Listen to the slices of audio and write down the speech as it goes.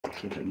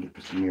See if I can get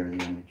this to mirror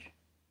the image.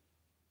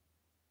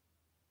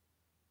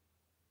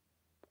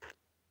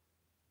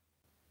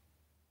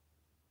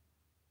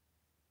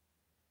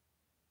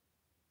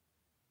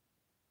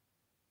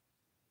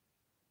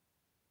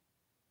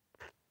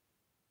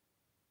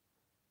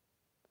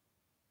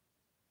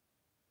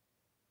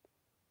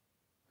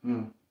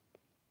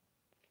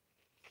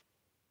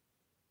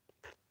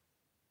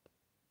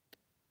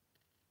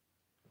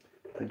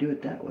 If I do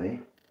it that way,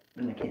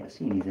 then I can't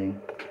see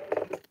anything.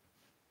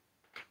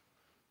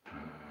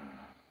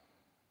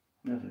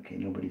 That's okay,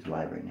 nobody's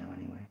live right now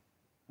anyway.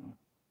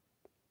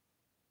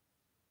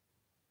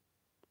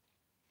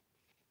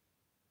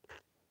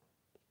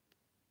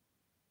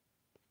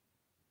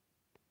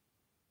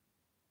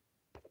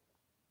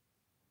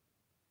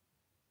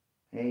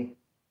 Hey,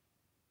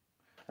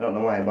 I don't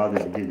know why I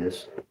bothered to do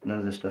this. None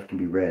of this stuff can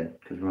be read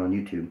because we're on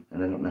YouTube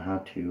and I don't know how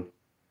to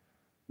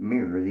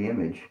mirror the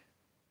image.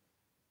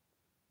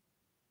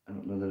 I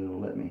don't know that it'll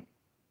let me.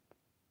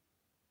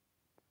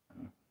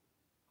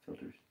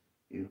 Filters,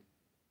 view.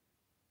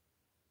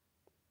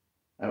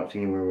 I don't see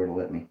anywhere where it'll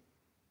let me.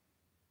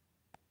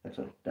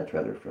 That's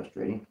rather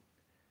frustrating.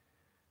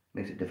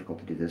 Makes it difficult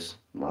to do this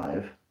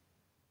live.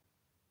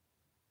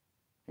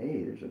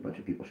 Hey, there's a bunch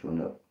of people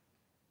showing up.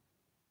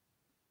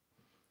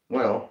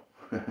 Well,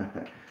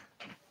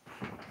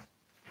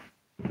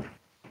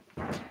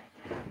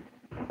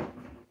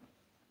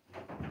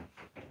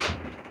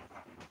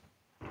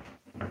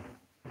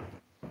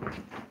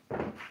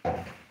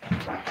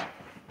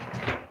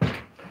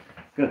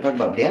 I'm going to talk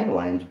about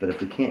dandelions, but if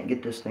we can't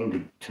get this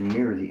thing to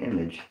mirror the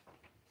image,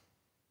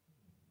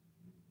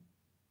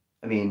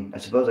 I mean, I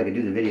suppose I could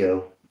do the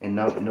video and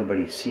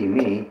nobody see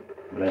me,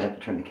 but I'd have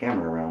to turn the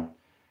camera around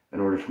in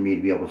order for me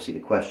to be able to see the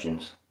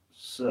questions.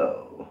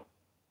 So,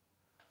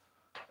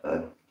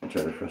 that's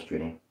rather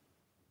frustrating.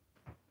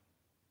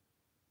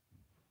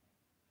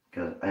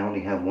 Because I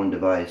only have one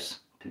device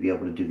to be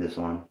able to do this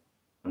on,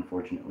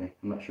 unfortunately.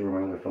 I'm not sure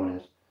where my other phone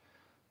is.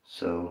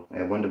 So, I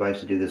have one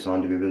device to do this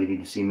on. Do we really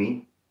need to see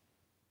me?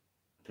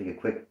 Take a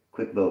quick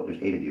vote.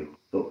 There's 8 of you.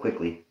 Vote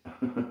quickly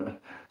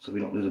so we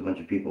don't lose a bunch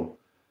of people.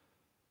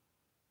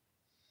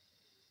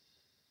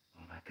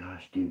 Oh my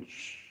gosh, dude.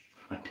 Shh.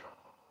 My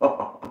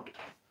dog.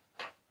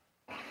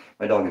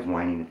 My dog is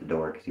whining at the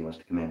door because he wants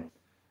to come in.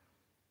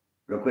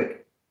 Real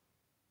quick.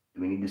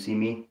 Do we need to see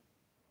me?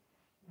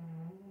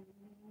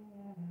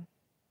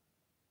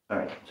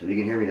 Alright, so if you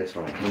can hear me, that's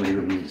fine. Nobody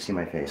really needs to see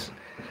my face.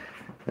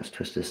 Let's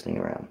twist this thing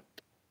around.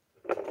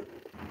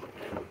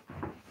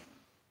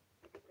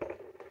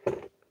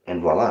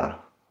 And voila,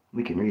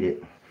 we can read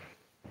it.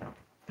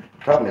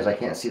 Problem is I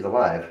can't see the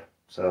live,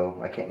 so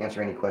I can't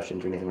answer any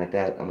questions or anything like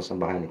that unless I'm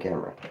behind the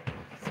camera.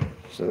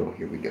 So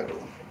here we go.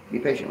 Be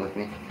patient with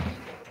me.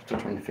 Still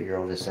trying to figure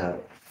all this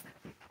out.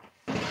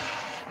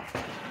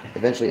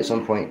 Eventually at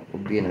some point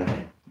we'll be in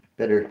a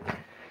better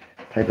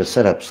type of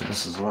setup, so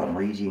this is a lot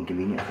more easy and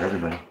convenient for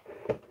everybody.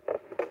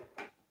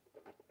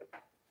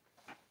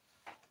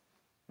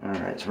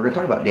 Alright, so we're going to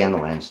talk about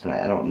dandelions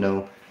tonight. I don't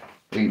know.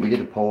 We did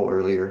a poll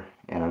earlier,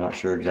 and I'm not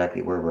sure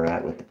exactly where we're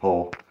at with the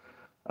poll.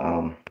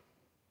 But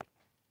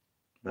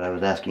I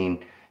was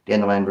asking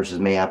dandelion versus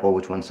mayapple,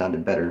 which one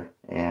sounded better,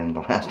 and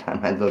the last time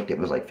I looked it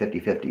was like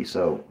 50-50,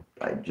 so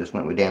I just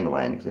went with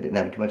dandelion because I didn't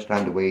have too much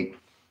time to wait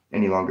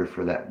any longer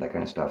for that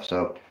kind of stuff.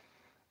 So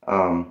we're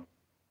going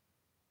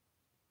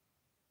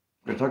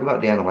to talk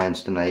about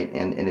dandelions tonight,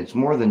 and it's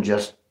more than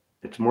just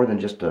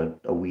a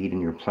weed in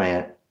your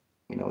plant.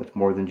 You know, it's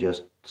more than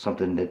just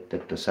something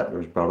that the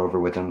settlers brought over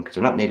with them, because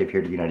they're not native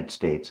here to the United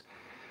States.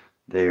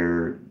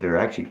 They're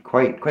actually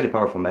quite a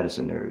powerful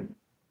medicine. They're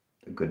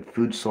a good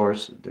food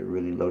source. They're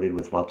really loaded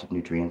with lots of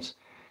nutrients,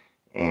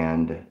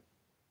 and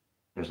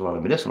there's a lot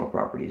of medicinal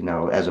properties.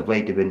 Now, as of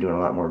late, they've been doing a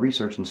lot more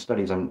research and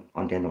studies on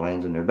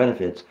dandelions and their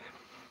benefits,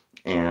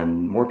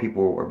 and more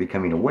people are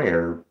becoming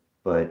aware,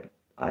 but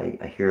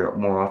I hear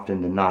more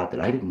often than not that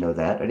I didn't know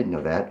that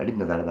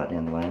about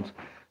dandelions.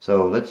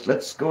 So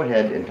let's go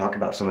ahead and talk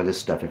about some of this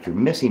stuff. If you're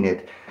missing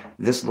it,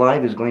 this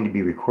live is going to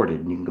be recorded,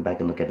 and you can go back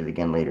and look at it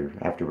again later.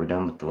 After we're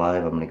done with the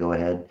live, I'm going to go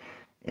ahead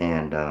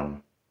and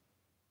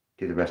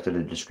do the rest of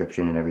the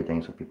description and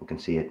everything so people can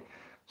see it.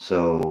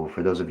 So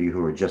for those of you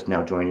who are just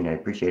now joining, I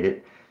appreciate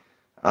it.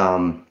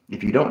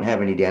 If you don't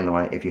have any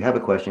dandelion, if you have a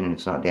question and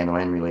it's not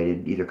dandelion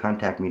related, either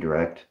contact me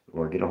direct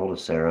or get a hold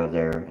of Sarah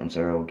there, and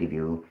Sarah will give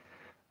you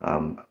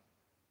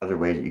other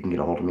ways that you can get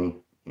a hold of me,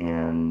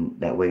 and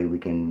that way we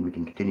can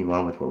continue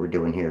on with what we're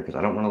doing here, because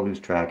I don't want to lose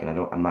track, and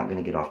I'm not going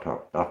to get off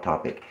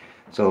topic.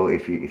 So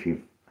if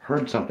you've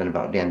heard something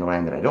about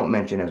dandelion that I don't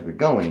mention as we're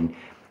going,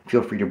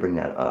 feel free to bring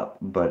that up.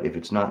 But if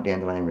it's not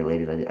dandelion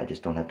related, I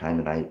just don't have time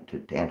tonight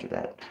to answer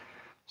that.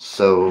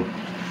 So,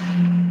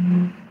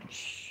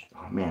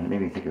 oh man, it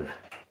made me think of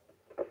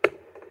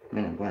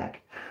Men in Black.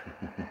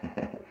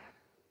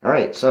 All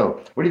right,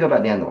 so what do you know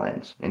about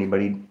dandelions?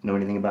 Anybody know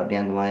anything about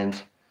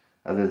dandelions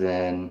other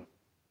than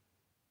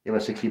it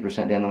was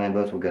 60% dandelion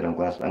votes? Well, good. I'm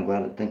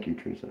glad. Thank you,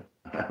 Teresa.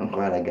 I'm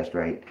glad I guessed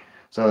right.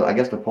 So I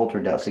guess the poll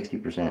turned out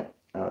 60%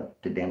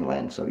 to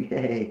dandelion. So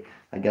yay,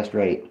 I guessed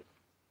right.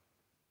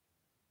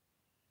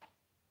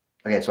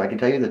 Okay, so I can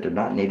tell you that they're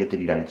not native to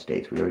the United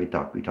States. We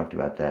talked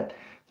about that.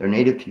 They're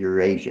native to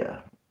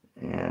Eurasia,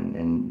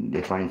 and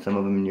they find some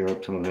of them in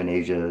Europe, some of them in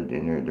Asia,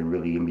 and they're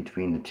really in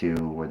between the two,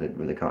 where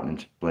the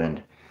continents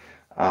blend.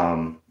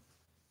 Um,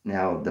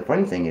 Now, the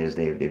funny thing is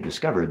they've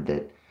discovered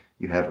that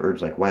you have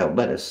herbs like wild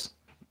lettuce,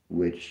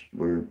 which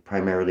were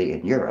primarily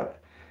in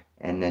Europe,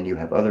 and then you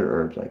have other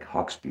herbs like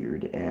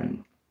hawksbeard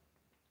and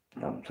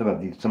some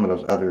of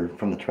those other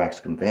from the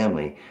Taraxacum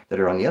family that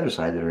are on the other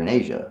side that are in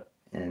Asia,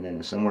 and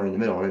then somewhere in the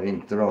middle. I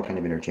mean, they're all kind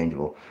of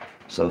interchangeable.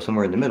 So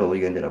somewhere in the middle,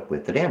 you ended up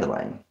with the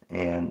dandelion,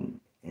 and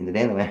the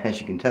dandelion, as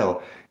you can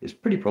tell, is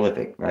pretty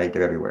prolific, right?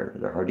 They're everywhere.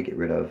 They're hard to get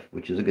rid of,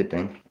 which is a good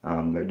thing.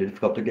 They're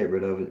difficult to get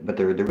rid of, but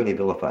they're really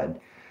vilified.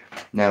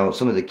 Now,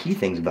 some of the key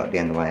things about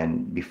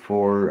dandelion,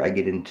 before I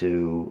get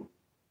into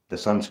the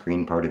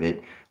sunscreen part of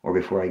it, or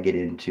before I get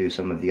into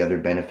some of the other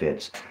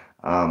benefits,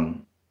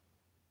 um,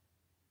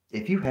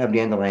 if you have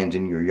dandelions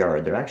in your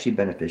yard, they're actually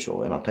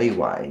beneficial, and I'll tell you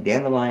why.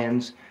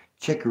 Dandelions,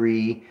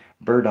 chicory,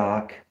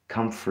 burdock,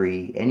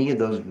 comfrey, any of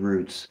those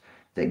roots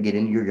that get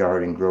into your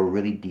yard and grow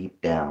really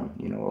deep down.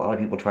 You know, a lot of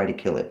people try to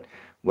kill it.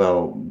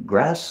 Well,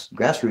 grass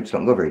roots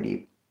don't go very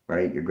deep,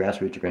 right? Your grass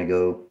roots are going to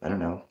go, I don't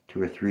know,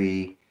 2 or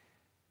 3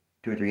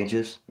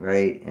 inches,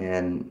 right?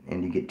 And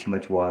you get too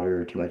much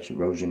water or too much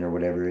erosion or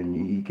whatever,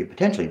 and you could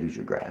potentially lose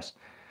your grass.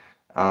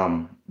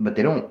 But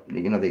they don't,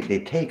 they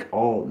take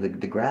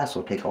the grass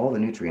will take all the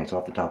nutrients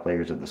off the top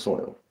layers of the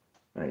soil,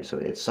 right? So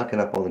it's sucking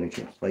up all the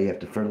nutrients. Well, you have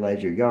to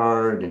fertilize your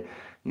yard, and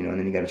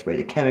then you got to spray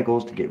the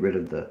chemicals to get rid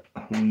of the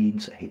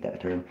weeds. I hate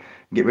that term.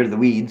 Get rid of the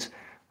weeds.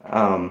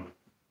 Um,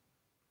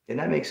 and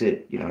that makes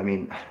it,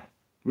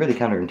 really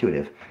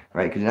counterintuitive,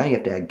 right? Because now you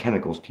have to add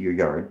chemicals to your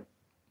yard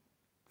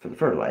for the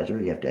fertilizer.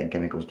 You have to add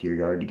chemicals to your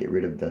yard to get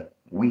rid of the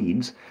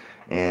weeds.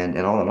 And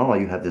all in all,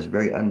 you have this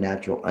very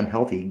unnatural,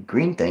 unhealthy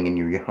green thing in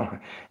your yard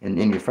and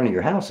in your front of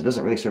your house. It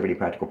doesn't really serve any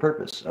practical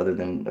purpose other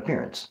than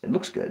appearance. It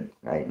looks good,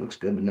 right? It looks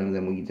good, but none of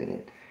them weeds in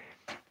it.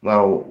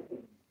 Well,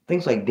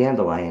 things like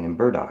dandelion and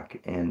burdock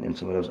and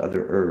some of those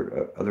other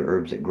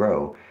herbs that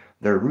grow,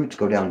 their roots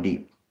go down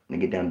deep. They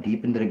get down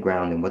deep into the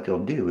ground, and what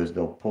they'll do is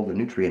they'll pull the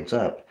nutrients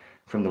up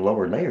from the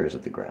lower layers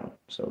of the ground.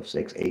 So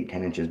 6, 8,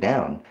 10 inches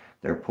down,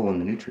 they're pulling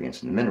the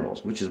nutrients and the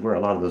minerals, which is where a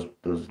lot of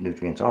those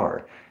nutrients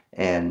are.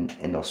 And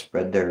they'll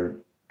spread their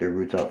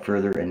roots out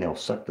further, and they'll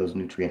suck those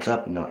nutrients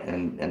up,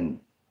 and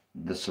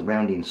the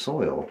surrounding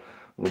soil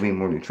will be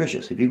more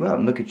nutritious. If you go out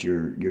and look at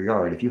your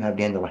yard, if you have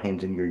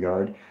dandelions in your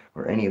yard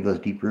or any of those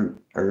deep root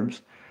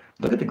herbs,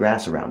 look at the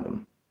grass around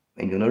them.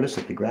 And you'll notice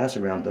that the grass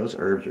around those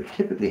herbs are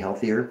typically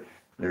healthier.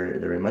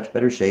 They're in much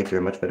better shape. They're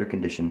in much better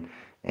condition,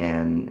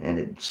 and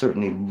it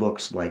certainly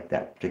looks like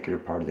that particular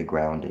part of the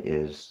ground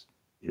is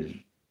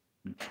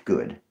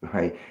good,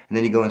 right? And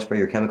then you go and spray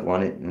your chemical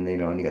on it, and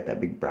and you got that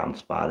big brown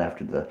spot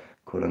after the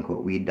quote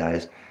unquote weed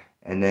dies,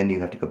 and then you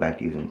have to go back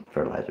to using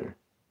fertilizer.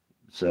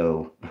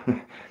 So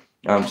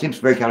seems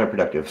very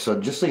counterproductive. So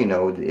just so you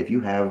know, if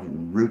you have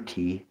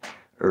rooty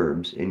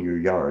herbs in your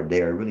yard,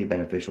 they are really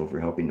beneficial for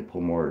helping to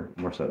pull more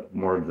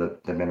of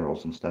the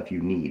minerals and stuff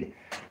you need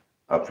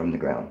up from the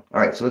ground. All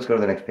right, so let's go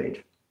to the next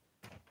page.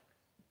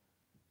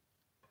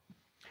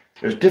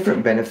 There's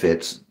different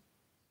benefits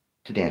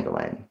to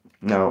dandelion.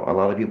 Now, a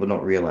lot of people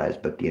don't realize,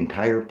 but the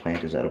entire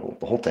plant is edible.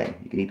 The whole thing.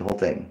 You can eat the whole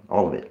thing,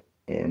 all of it.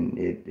 And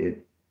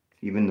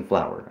even the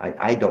flower.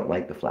 I don't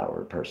like the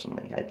flower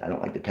personally. I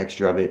don't like the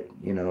texture of it.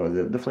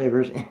 The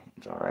flavors,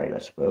 it's all right, I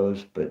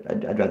suppose, but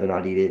I'd rather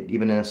not eat it,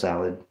 even in a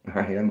salad.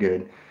 All right, I'm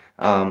good.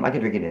 I can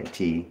drink it in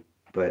tea,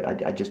 but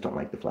I just don't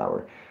like the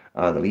flower.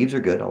 The leaves are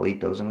good. I'll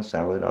eat those in a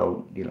salad.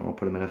 I'll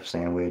put them in a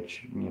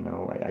sandwich.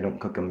 I don't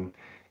cook them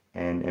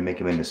and make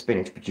them into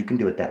spinach, but you can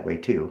do it that way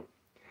too.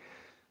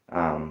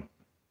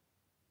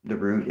 The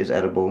root is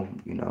edible.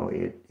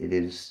 It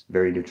is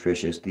very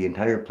nutritious. The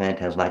entire plant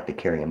has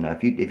lactocarium. Now,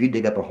 if you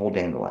dig up a whole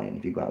dandelion,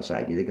 if you go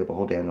outside, you dig up a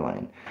whole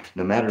dandelion,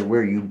 no matter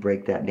where you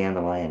break that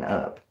dandelion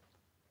up,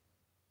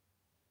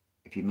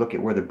 if you look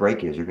at where the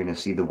break is, you're going to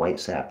see the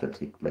white sap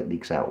that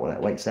leaks out. Well,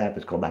 that white sap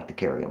is called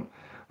lactocarium.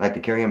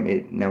 Lactocarium,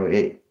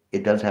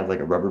 it does have like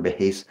a rubber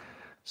base.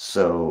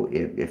 So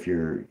if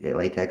you're a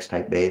latex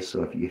type base,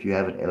 so if you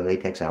have a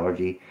latex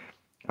allergy,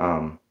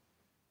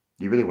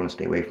 you really want to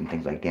stay away from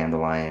things like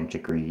dandelion,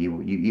 chicory.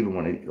 You even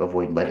want to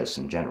avoid lettuce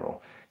in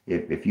general.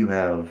 If you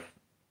have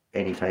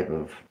any type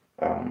of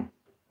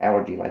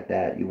allergy like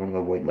that, you want to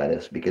avoid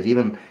lettuce, because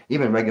even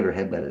regular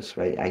head lettuce,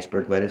 right,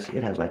 iceberg lettuce,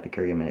 it has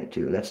lactocarium in it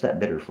too. That's that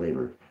bitter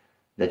flavor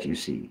that you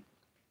see.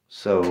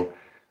 So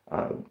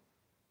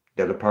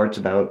the other parts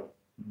about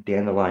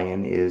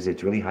dandelion is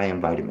it's really high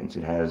in vitamins.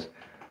 It has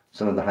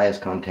some of the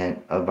highest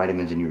content of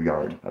vitamins in your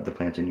yard, of the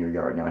plants in your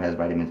yard. Now, it has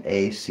vitamins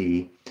A,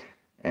 C,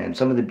 and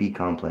some of the B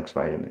complex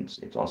vitamins.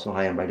 It's also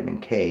high in vitamin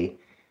K,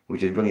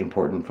 which is really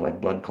important for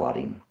like blood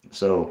clotting.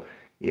 So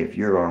if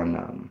you're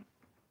on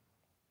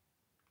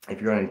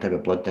any type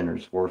of blood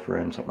thinners,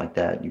 warfarin, something like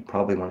that, you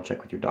probably want to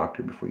check with your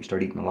doctor before you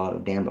start eating a lot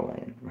of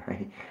dandelion,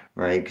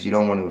 right? Because you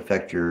don't want to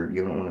affect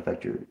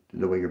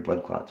the way your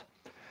blood clots.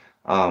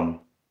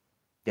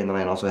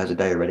 Dandelion also has a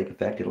diuretic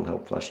effect. It'll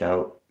help flush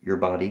out your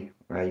body,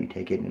 right? You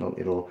take it and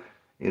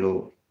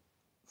it'll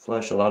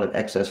flush a lot of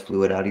excess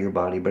fluid out of your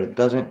body, but it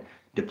doesn't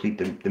deplete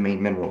the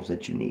main minerals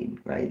that you need,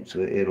 right? So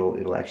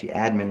it'll actually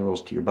add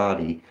minerals to your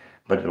body,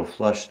 but it'll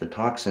flush the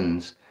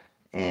toxins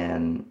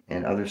and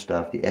other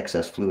stuff, the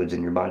excess fluids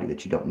in your body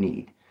that you don't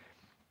need.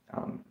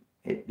 Um,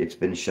 it's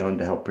been shown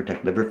to help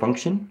protect liver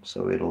function,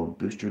 so it'll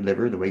boost your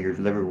liver, the way your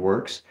liver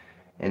works,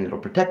 and it'll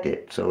protect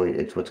it. So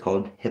it's what's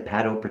called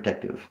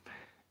hepatoprotective.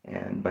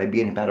 And by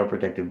being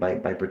hepatoprotective,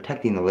 by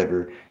protecting the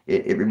liver,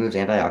 it removes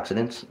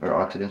antioxidants or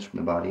oxidants from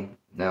the body.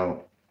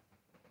 Now,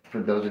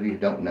 for those of you who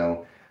don't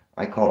know,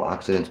 I call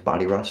oxidants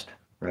body rust,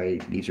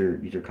 right? These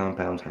are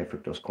compounds, high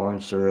fructose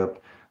corn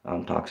syrup,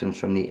 toxins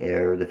from the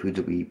air, the foods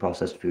that we eat,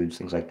 processed foods,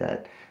 things like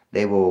that.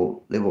 They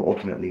will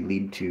ultimately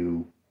lead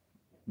to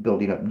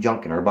building up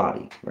junk in our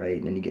body, right?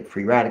 And then you get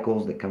free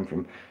radicals that come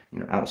from,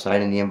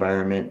 outside in the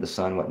environment, the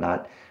sun,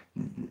 whatnot.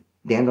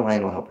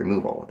 Dandelion will help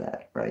remove all of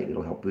that, right?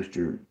 It'll help boost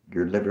your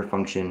liver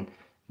function,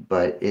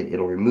 but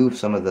it'll remove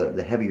some of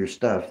the heavier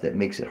stuff that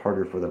makes it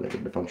harder for the liver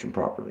to function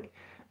properly.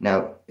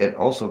 Now, it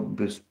also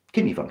boosts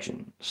kidney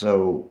function,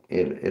 so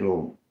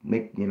it'll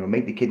make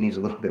the kidneys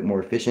a little bit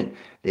more efficient.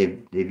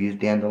 They've used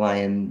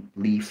dandelion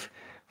leaf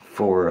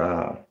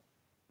for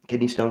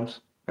kidney stones,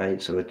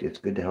 right? So it's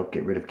good to help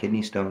get rid of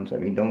kidney stones. I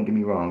mean, don't get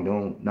me wrong,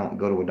 don't not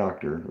go to a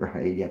doctor,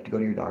 right? You have to go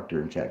to your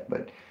doctor and check,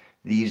 but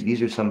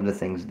these are some of the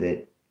things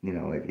that,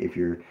 if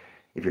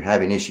you're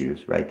having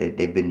issues, right,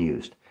 they've been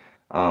used.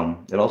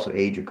 It also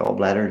aids your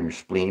gallbladder and your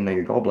spleen. Now,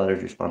 your gallbladder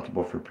is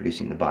responsible for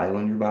producing the bile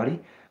in your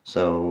body.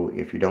 So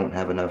if you don't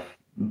have enough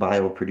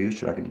bile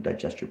produced, you're not going to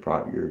digest your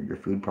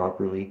food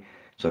properly.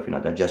 So if you're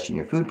not digesting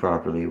your food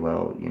properly,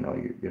 well,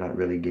 you're not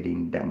really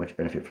getting that much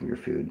benefit from your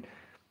food.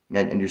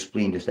 And your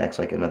spleen just acts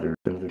like another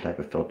type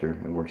of filter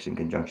and works in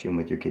conjunction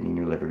with your kidneys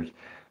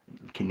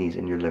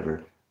and your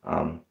liver,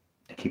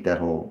 to keep that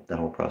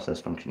whole process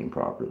functioning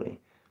properly.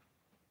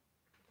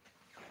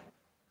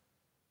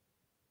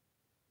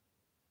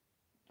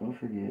 Don't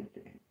forget.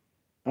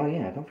 Oh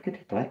yeah, don't forget to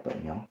hit the like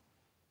button, y'all.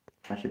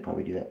 I should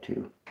probably do that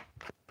too.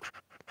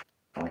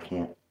 Oh, I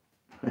can't.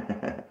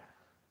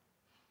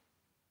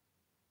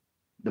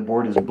 The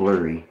board is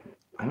blurry.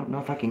 I don't know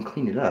if I can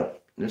clean it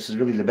up. This is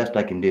really the best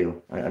I can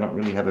do. I don't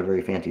really have a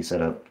very fancy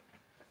setup.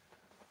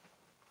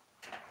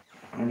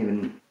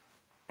 I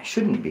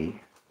shouldn't be.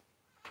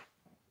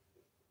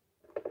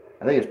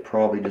 I think it's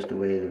probably just the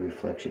way the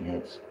reflection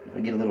hits. If I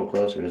get a little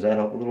closer, does that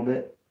help a little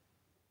bit?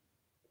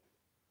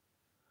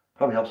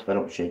 Probably helps if I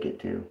don't shake it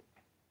too.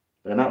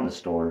 But I'm out in the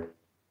store.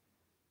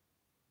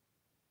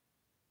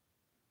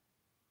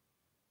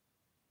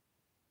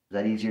 Is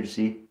that easier to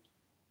see?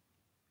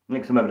 I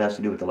think some of it has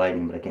to do with the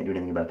lighting, but I can't do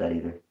anything about that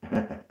either.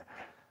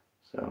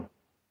 So.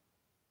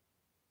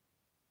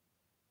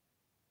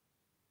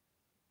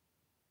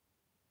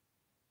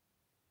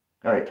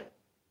 All right.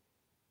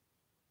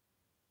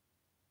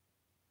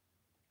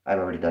 I've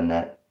already done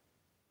that.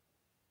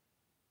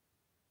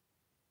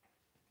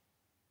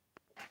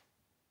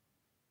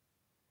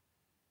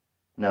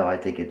 No, I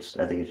think it's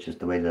just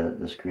the way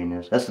the screen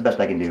is. That's the best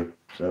I can do.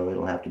 So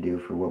it'll have to do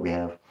for what we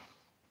have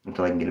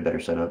until I can get a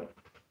better setup.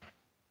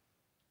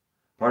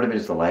 Part of it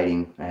is the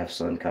lighting. I have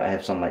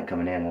sunlight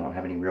coming in. I don't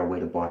have any real way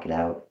to block it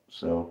out.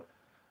 So,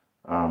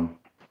 um,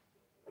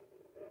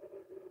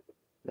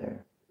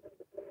 there.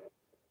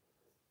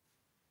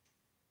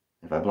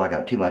 If I block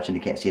out too much, then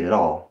you can't see it at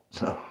all.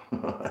 So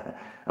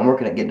I'm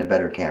working at getting a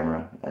better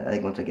camera. I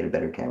think once I get a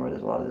better camera,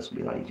 there's a lot of this will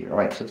be a lot easier. All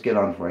right, so let's get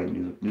on before I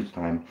lose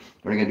time.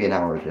 We're going to be an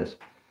hour with this.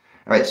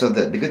 All right, so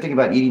the good thing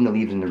about eating the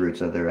leaves and the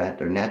roots is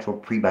they're natural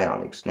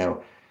prebiotics.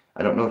 Now,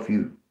 I don't know if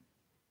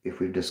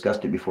we've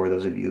discussed it before.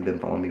 Those of you who've been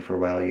following me for a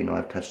while,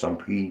 I've touched on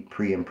pre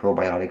and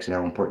probiotics and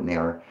how important they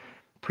are.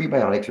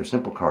 Prebiotics are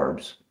simple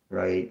carbs,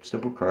 right?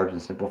 Simple carbs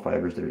and simple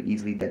fibers that are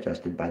easily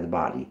digested by the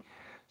body.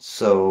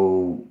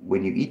 So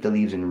when you eat the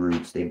leaves and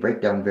roots, they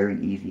break down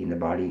very easy in the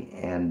body,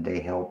 and they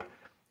help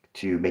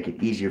to make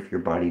it easier for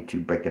your body to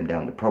break them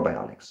down to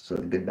probiotics. So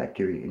the good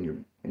bacteria in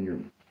your.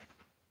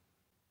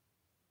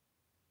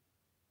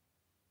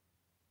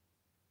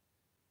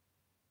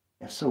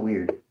 That's so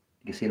weird. You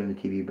can see it on the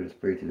TV, but it's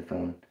buried through the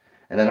phone.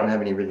 And I don't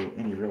have any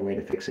real way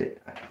to fix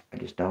it. I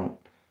just don't.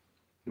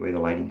 The way the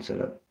lighting's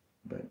set up.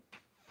 But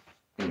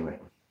anyway,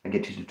 I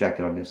get too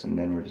distracted on this, and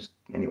then we're just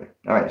anyway.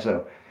 All right,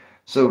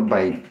 so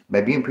by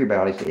being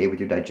prebiotics, they aid with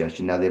your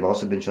digestion. Now they've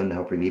also been shown to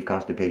help relieve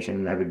constipation,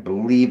 and I would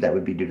believe that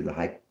would be due to the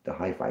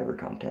high fiber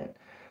content.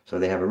 So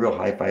they have a real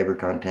high fiber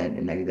content,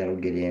 and that'll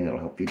get in. It'll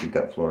help feed your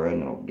gut flora,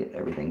 and it'll get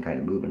everything kind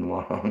of moving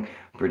along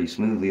pretty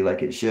smoothly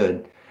like it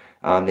should.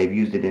 They've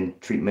used it in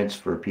treatments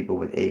for people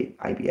with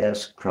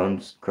IBS,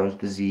 Crohn's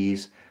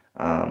disease,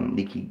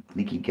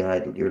 leaky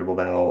gut, irritable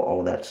bowel,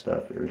 all that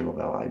stuff. Irritable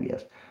bowel,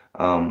 IBS,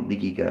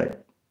 leaky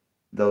gut,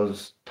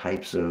 those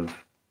types of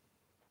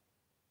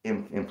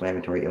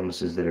inflammatory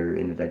illnesses that are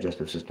in the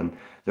digestive system.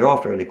 They're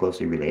all fairly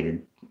closely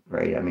related,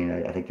 right? I mean,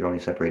 I think they're only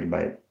separated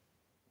by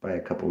a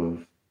couple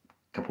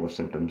of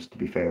symptoms. To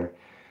be fair,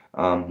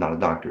 not a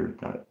doctor,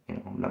 not.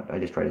 I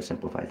just try to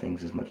simplify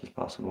things as much as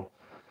possible.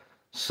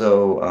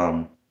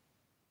 So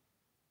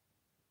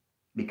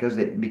because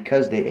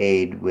they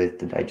aid with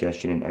the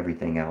digestion and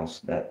everything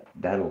else,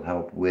 that'll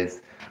help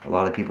with a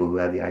lot of people who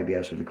have the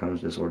IBS or the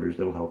Crohn's disorders.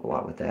 That'll help a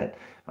lot with that.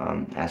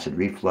 Acid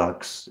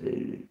reflux,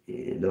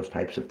 those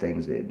types of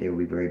things, they will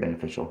be very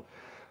beneficial.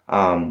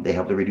 They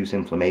help to reduce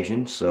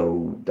inflammation,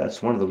 so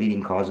that's one of the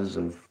leading causes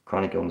of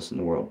chronic illness in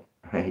the world,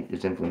 right?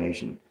 Is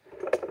inflammation.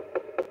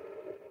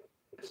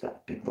 It's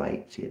that big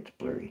light. See, it's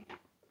blurry.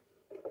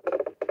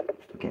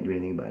 Still can't do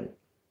anything about it.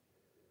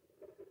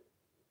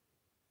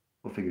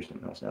 We'll figure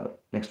something else out.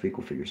 Next week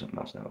we'll figure something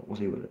else out. We'll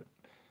see what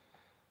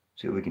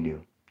we can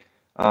do.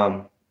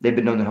 They've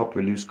been known to help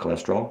reduce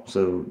cholesterol.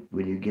 So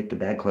when you get the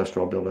bad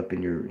cholesterol buildup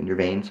in your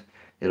veins,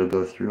 it'll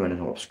go through and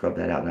it'll help scrub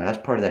that out. Now that's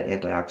part of that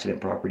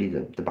antioxidant property,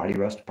 the body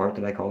rust part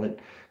that I call it.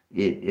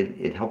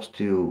 It helps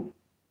to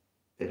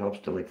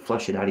like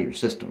flush it out of your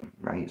system,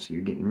 right? So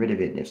you're getting rid of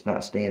it and it's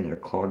not staying there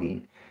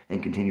clogging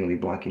and continually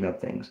blocking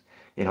up things.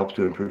 It helps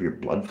to improve your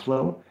blood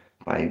flow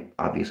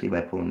obviously by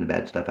pulling the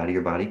bad stuff out of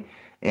your body,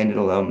 and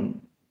it'll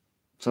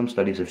some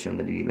studies have shown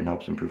that it even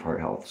helps improve heart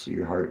health. So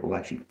your heart will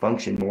actually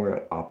function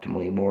more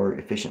optimally, more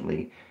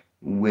efficiently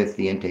with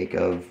the intake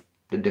of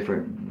the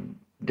different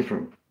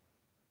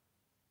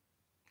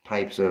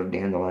types of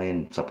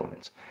dandelion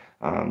supplements.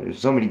 There's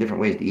so many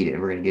different ways to eat it,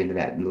 and we're going to get into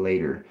that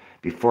later.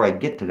 Before I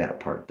get to that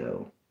part,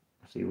 though,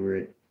 see, we're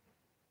at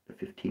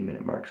the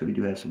 15-minute mark, so we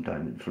do have some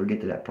time. Before we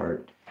get to that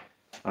part,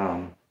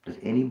 does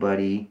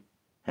anybody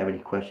have any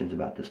questions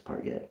about this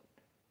part yet?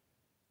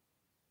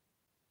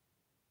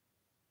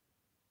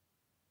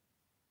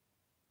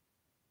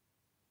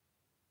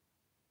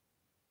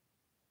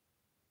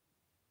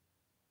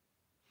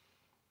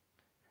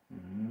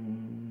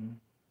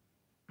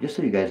 Just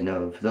so you guys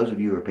know, for those of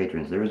you who are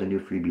patrons, there is a new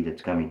freebie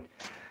that's coming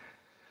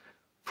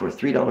for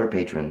 $3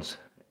 patrons.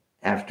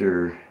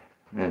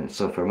 And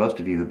so for most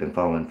of you who've been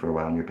following for a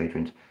while and you're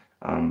patrons,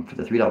 for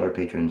the $3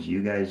 patrons,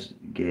 you guys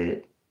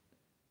get,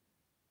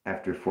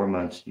 after 4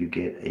 months, you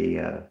get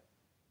a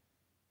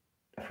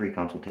free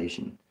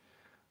consultation.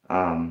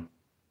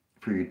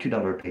 For your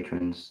 $2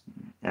 patrons,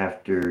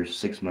 after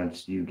 6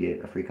 months, you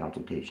get a free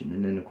consultation.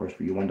 And then, of course,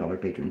 for your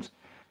 $1 patrons,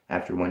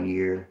 after 1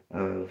 year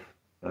of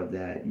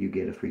that, you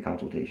get a free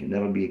consultation.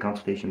 That'll be a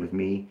consultation with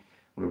me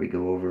where we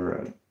go over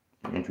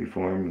an entry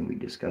form and we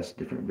discuss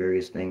different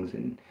various things.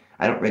 And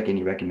I don't make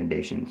any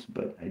recommendations,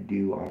 but I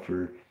do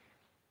offer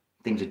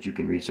things that you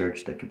can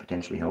research that could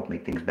potentially help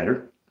make things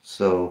better.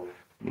 So,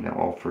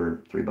 all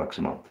for $3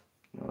 a month.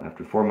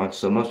 After 4 months.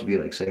 So most of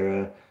you, like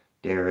Sarah,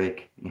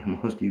 Derek,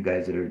 most of you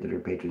guys that are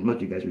patrons, most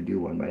of you guys are due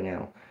one by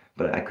now.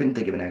 But I couldn't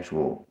think of an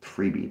actual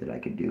freebie that I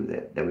could do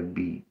that would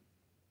be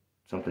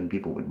something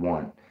people would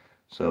want.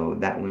 So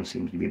that one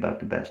seems to be about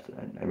the best.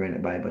 I ran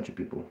it by a bunch of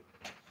people.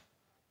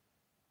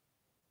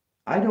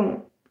 I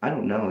don't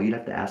know. You'd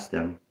have to ask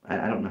them. I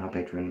don't know how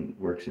Patreon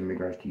works in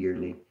regards to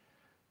yearly.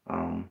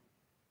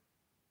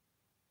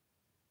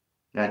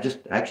 I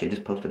just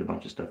posted a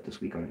bunch of stuff this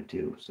week on it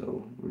too.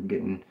 So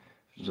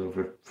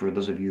for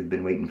those of you who've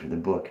been waiting for the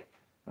book,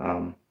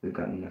 we've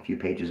gotten a few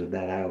pages of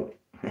that out,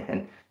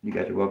 and you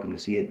guys are welcome to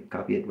see it,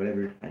 copy it,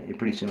 whatever.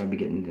 Pretty soon I'll be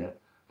getting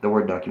the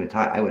Word documents.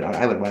 I would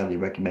widely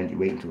recommend you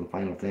wait until the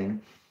final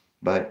thing,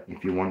 but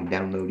if you want to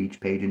download each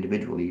page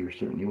individually, you're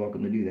certainly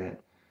welcome to do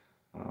that.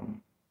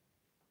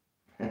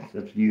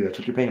 That's you. That's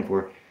what you're paying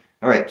for.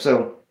 All right.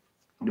 So,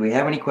 do we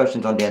have any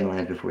questions on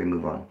dandelions before we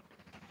move on?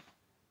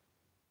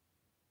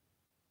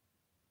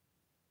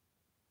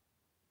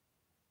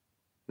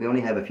 We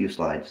only have a few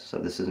slides, so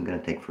this isn't going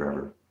to take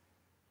forever.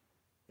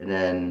 And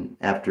then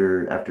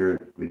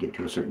after we get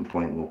to a certain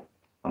point,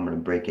 I'm going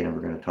to break in and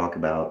we're going to talk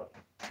about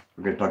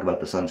the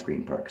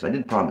sunscreen part, because I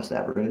did promise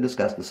that we're going to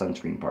discuss the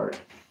sunscreen part.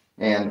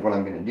 And what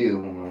I'm going to do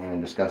when we're going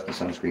to discuss the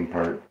sunscreen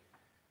part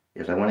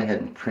is I went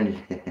ahead and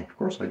printed it. Of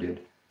course I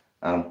did.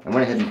 I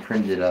went ahead and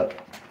printed it up,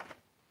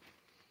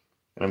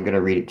 and I'm going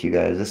to read it to you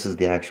guys. This is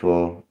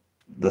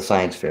the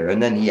science fair,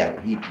 and then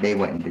they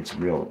went and did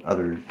some real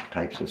other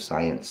types of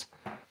science,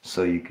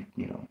 so you could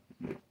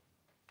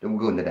we'll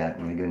go into that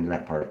when we get into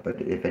that part.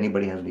 But if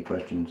anybody has any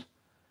questions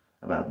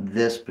about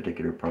this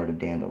particular part of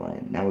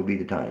dandelion, now would be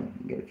the time.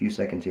 You get a few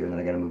seconds here, and then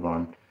I got to move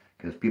on,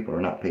 because people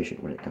are not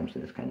patient when it comes to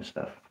this kind of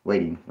stuff,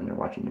 waiting when they're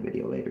watching the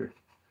video later.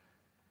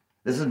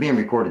 This is being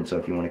recorded, so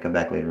if you want to come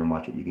back later and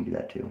watch it, you can do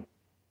that too.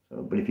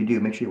 So, but if you do,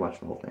 make sure you watch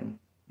the whole thing,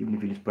 even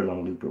if you just put it on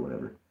a loop or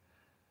whatever.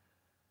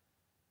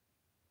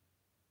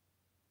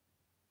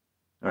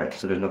 All right,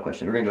 so there's no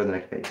question. We're going to go to the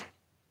next page.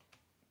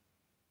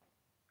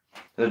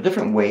 There's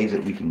different ways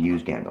that we can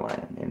use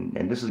dandelion,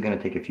 and this is going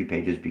to take a few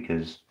pages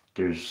because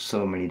there's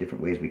so many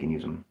different ways we can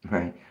use them,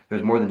 right?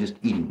 There's more than just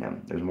eating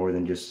them. There's more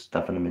than just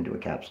stuffing them into a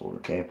capsule,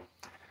 okay?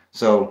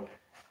 So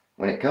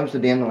when it comes to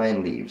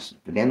dandelion leaves,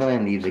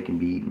 they can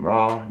be eaten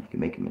raw. You can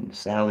make them into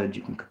salads.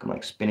 You can cook them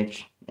like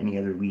spinach, any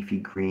other leafy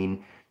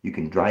green. You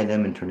can dry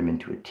them and turn them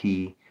into a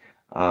tea.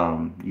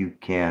 You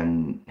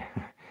can,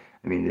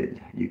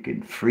 you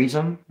could freeze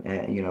them.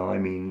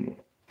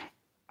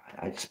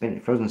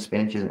 Frozen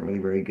spinach isn't really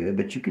very good,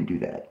 but you can do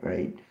that,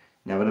 right?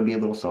 Now it'll be a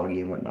little soggy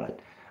and whatnot.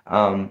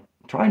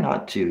 Try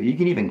not to. You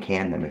can even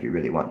can them if you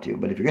really want to,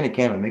 but if you're going to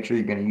can them, make sure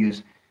you're going to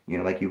use,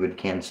 like you would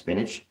can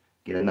spinach.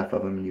 Get enough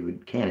of them and you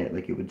would can it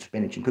like you would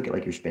spinach and cook it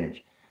like your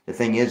spinach. The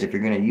thing is, if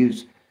you're going to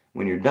use,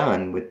 when you're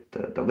done with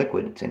the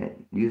liquid that's in it,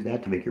 use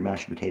that to make your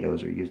mashed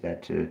potatoes, or use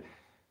that to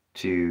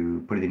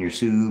put it in your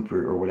soup,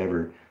 or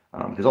whatever,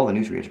 because all the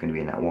nutrients are going to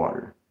be in that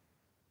water.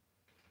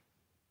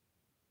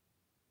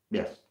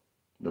 Yes,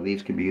 the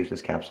leaves can be used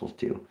as capsules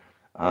too.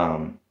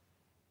 Um,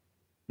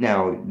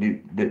 Now,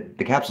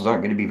 the capsules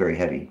aren't going to be very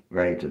heavy,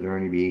 right? So they're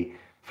going to be,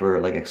 for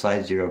like a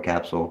size 0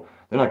 capsule,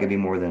 they're not going to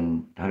be more than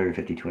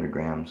 150, 200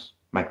 grams,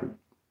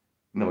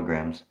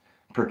 milligrams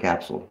per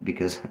capsule,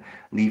 because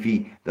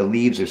the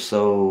leaves are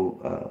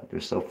so, they're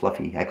so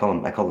fluffy. I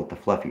call it the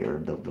fluffy, or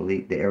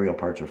the aerial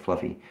parts are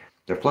fluffy.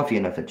 They're fluffy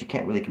enough that you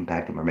can't really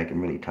compact them or make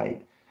them really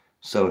tight.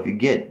 So if you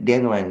get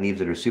dandelion leaves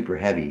that are super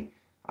heavy,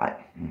 I,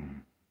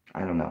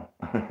 I don't know.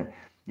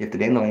 If the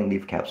dandelion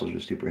leaf capsules are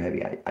super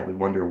heavy, I would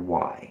wonder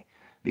why.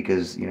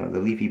 Because, the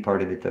leafy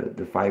part of it,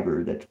 the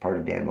fiber that's part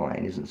of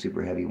dandelion, isn't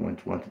super heavy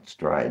once it's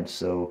dried.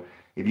 So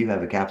if you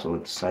have a capsule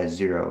that's size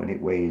 0 and it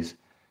weighs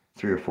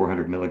 300 or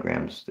 400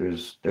 milligrams,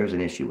 there's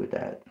an issue with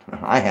that.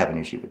 I have an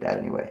issue with that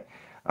anyway.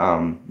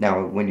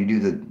 Now, when you do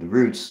the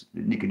roots,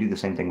 you could do the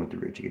same thing with the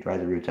roots. You could dry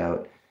the roots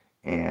out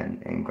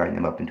and grind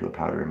them up into a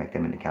powder and make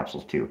them into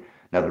capsules too.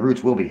 Now, the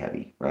roots will be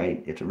heavy,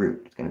 right? It's a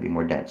root. It's going to be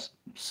more dense.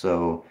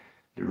 So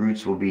the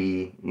roots will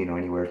be,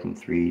 anywhere from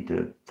 3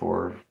 to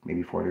 4,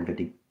 maybe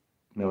 450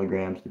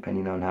 milligrams,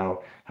 depending on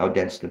how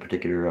dense the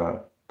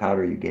particular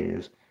powder you get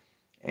is.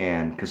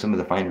 And because some of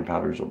the finer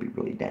powders will be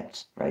really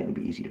dense, right? It'll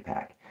be easy to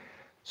pack.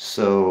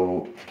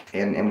 So,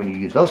 and when you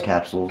use those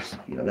capsules,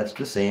 that's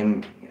the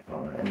same.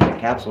 And a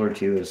capsule or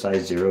two of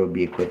size 0 would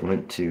be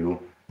equivalent to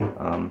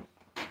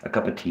a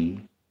cup of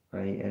tea,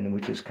 right? And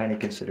which is kind of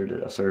considered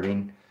a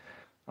serving.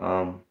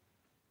 Um,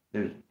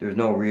 there's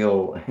no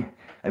real,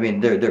 I mean,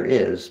 there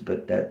is,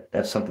 but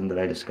that's something that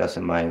I discuss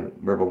in my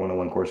Verbal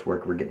 101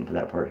 coursework. We're getting to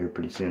that part here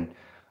pretty soon.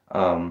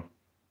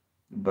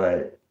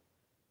 But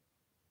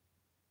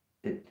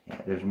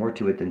there's more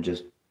to it than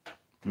just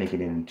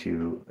making it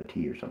into a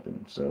tea or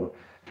something. So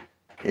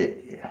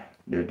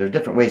there's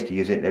different ways to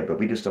use it, but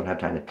we just don't have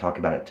time to talk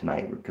about it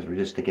tonight because we're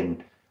just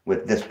sticking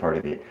with this part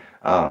of it.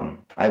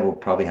 I will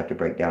probably have to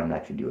break down and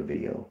actually do a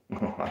video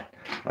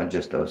on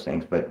just those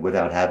things, but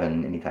without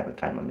having any type of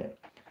time limit.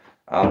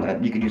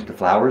 You can use the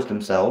flowers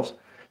themselves.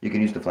 You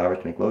can use the flowers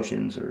to make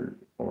lotions, or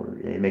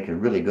make a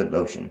really good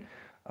lotion.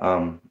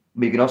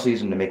 But you can also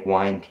use them to make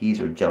wine,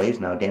 teas, or jellies.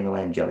 Now,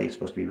 dandelion jelly is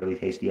supposed to be really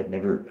tasty.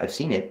 I've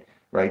seen it,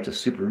 right? It's a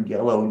super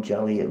yellow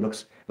jelly. It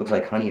looks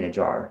like honey in a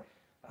jar.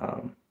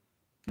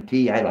 The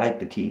tea, I like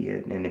the tea,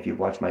 and if you've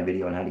watched my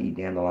video on how to eat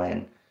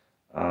dandelion,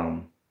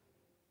 um,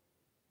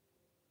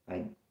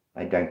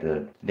 I drank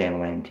the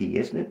dandelion tea.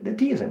 The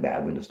tea isn't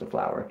bad when it's the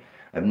flower.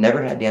 I've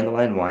never had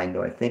dandelion wine,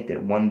 though I think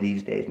that one of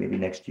these days, maybe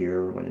next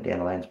year when the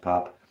dandelions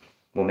pop,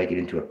 we'll make it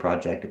into a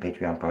project, a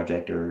Patreon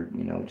project, or,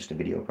 just a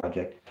video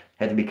project.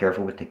 Had to be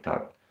careful with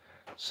TikTok.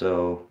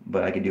 So,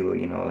 but I could do,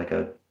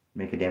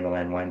 make a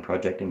dandelion wine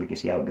project, and we can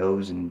see how it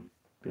goes, and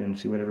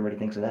see what everybody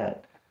thinks of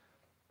that.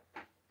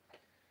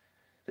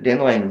 The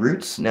dandelion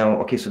roots.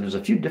 Now, okay, so there's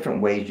a few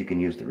different ways you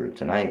can use the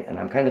roots, and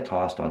I'm kind of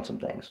tossed on some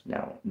things.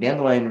 Now,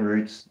 dandelion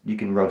roots, you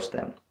can roast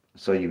them.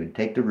 So you would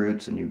take the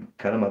roots and you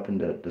cut them up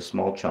into the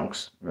small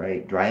chunks,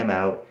 right? Dry them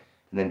out,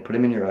 and then put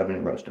them in your oven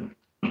and roast them.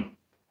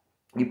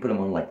 You put them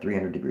on like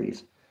 300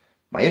 degrees.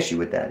 My issue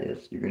with that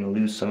is you're going to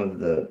lose some of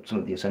the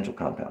essential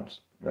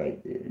compounds,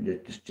 right?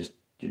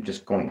 You're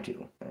just going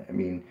to. I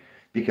mean,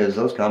 because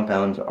those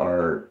compounds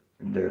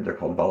they're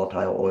called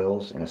volatile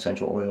oils and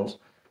essential oils.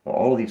 Well,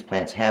 all of these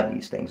plants have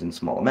these things in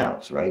small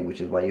amounts, right?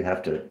 Which is why you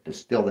have to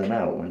distill them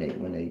out when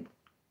they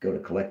go to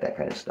collect that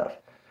kind of stuff.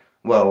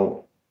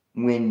 Well,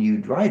 when you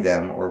dry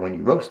them or when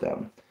you roast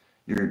them,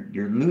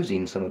 you're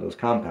losing some of those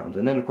compounds.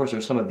 And then, of course,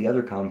 there's some of the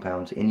other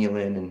compounds,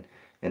 inulin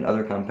and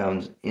other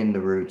compounds in the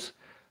roots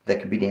that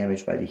could be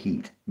damaged by the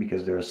heat,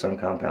 because there are some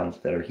compounds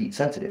that are heat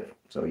sensitive.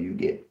 So you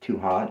get too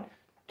hot,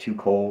 too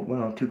cold.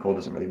 Well, too cold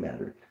doesn't really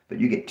matter, but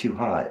you get too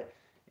hot,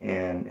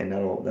 and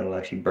that'll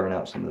actually burn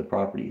out some of the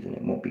properties, and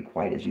it won't be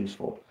quite as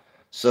useful.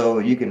 So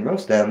you can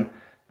roast them.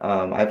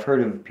 I've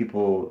heard of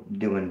people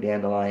doing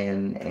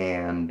dandelion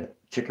and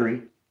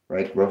chicory,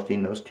 right?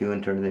 Roasting those two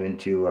and turning them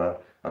into a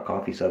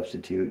coffee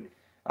substitute.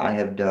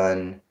 I've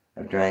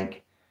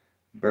drank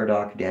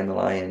burdock,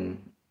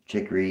 dandelion,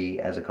 chicory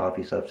as a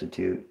coffee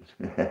substitute.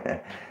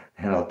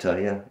 And I'll tell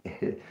you,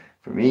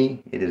 for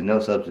me, it is no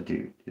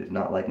substitute. It is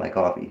not like my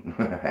coffee,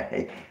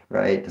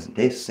 right? It doesn't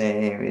taste the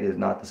same. It is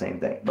not the same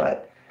thing,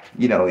 but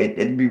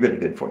it'd be really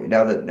good for you.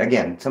 Now,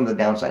 again, some of the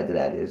downside to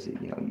that is,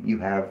 you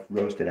have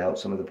roasted out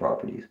some of the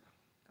properties.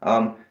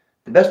 The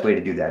best way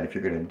to do that, if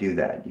you're going to do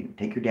that, you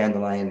take your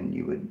dandelion and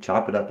you would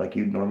chop it up like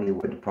you normally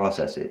would to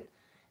process it,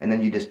 and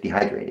then you just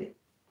dehydrate it.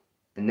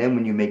 And then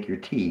when you make your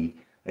tea,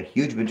 a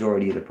huge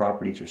majority of the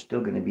properties are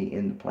still going to be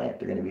in the plant.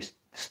 They're going to be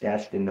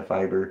stashed in the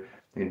fiber.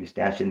 They're going to be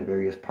stashed in the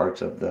various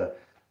parts of the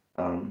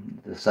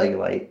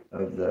cellulite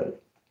of the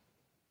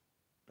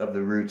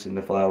roots and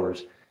the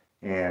flowers.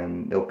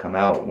 and they'll come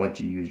out once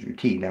you use your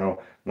tea. Now,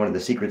 one of the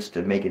secrets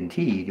to making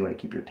tea, you want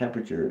to keep your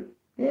temperature,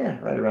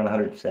 right around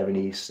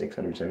 176,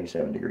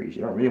 177 degrees.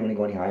 You don't really want to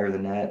go any higher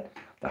than that.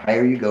 The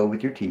higher you go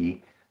with your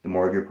tea, the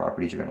more of your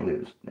properties you're going to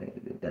lose.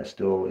 That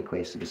still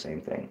equates to the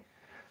same thing.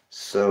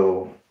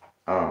 So,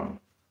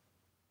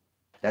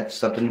 that's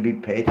something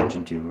to pay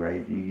attention to,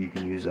 right? You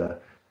can use a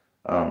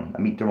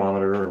meat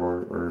thermometer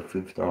or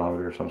food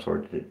thermometer of some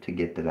sort to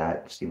get to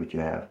that, see what you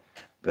have.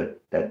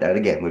 But that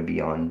again would be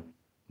on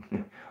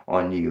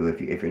on you.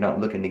 If you're not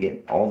looking to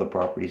get all the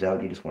properties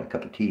out, you just want a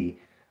cup of tea.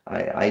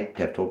 I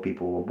have told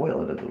people, well,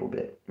 boil it a little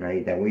bit,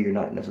 right? That way you're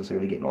not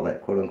necessarily getting all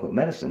that quote unquote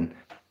medicine,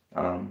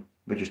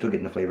 but you're still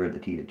getting the flavor of the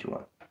tea that you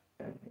want.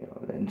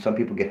 And some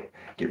people get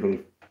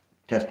really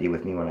testy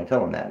with me when I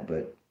tell them that,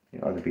 but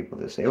other people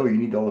that say, oh, you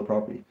need all the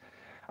properties.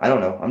 I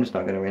don't know. I'm just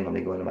not going to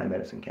randomly go into my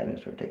medicine cabinet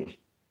and start taking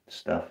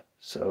stuff.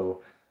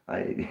 So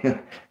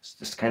it's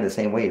just kind of the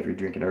same way if you're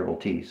drinking herbal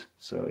teas.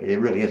 So it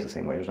really is the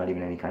same way. There's not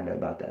even any kind of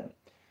about that.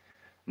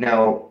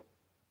 Now,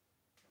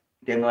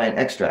 dandelion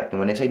extract. And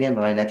when I say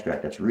dandelion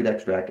extract, that's root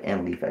extract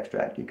and leaf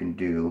extract. You can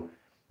do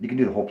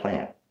the whole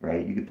plant,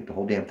 right? You can pick the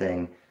whole damn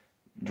thing,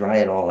 dry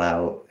it all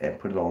out, and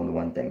put it all into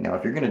one thing. Now,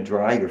 if you're going to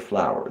dry your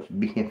flowers,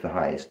 be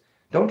advised,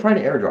 don't try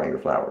to air dry your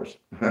flowers.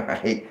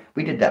 Right?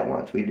 We did that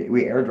once.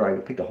 We air dried.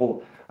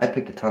 I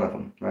picked a ton of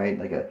them, right?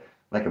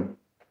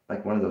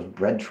 Like one of those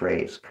bread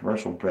trays,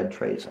 commercial bread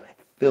trays. I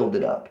filled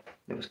it up.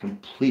 It was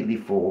completely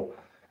full.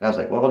 And I was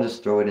like, well, I'll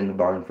just throw it in the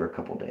barn for a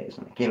couple days.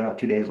 And I came out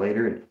 2 days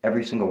later, and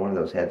every single one of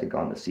those heads had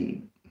gone to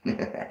seed.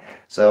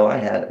 So I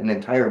had an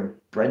entire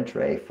bread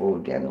tray full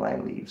of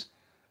dandelion leaves,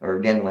 or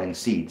dandelion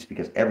seeds,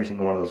 because every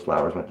single one of those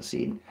flowers went to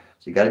seed.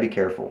 So you got to be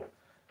careful.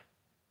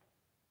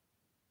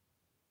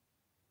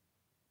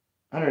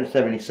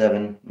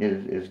 177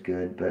 is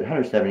good, but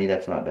 170,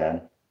 that's not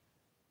bad.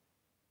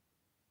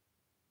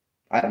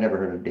 I've never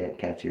heard of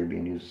cat's ear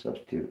being used as a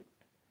substitute.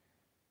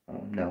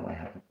 No, I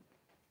haven't.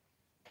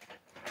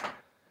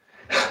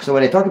 So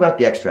when I talk about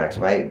the extracts,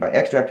 right? By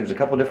extract, there's a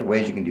couple different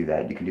ways you can do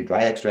that. You can do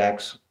dry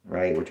extracts,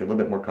 right, which are a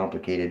little bit more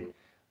complicated,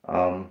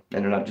 and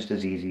they're not just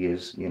as easy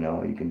as, you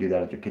can do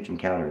that at your kitchen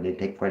counter. They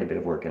take quite a bit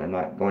of work, and I'm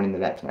not going into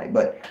that tonight.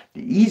 But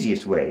the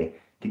easiest way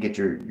to get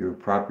your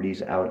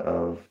properties out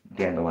of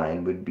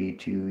dandelion would be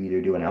to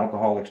either do an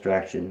alcohol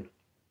extraction,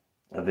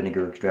 a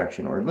vinegar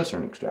extraction, or a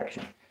glycerin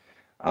extraction.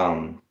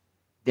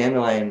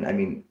 Dandelion, I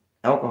mean,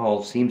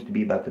 alcohol seems to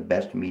be about the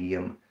best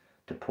medium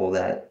to pull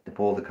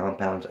the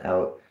compounds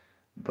out,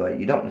 but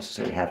you don't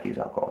necessarily have to use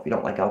alcohol. If you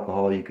don't like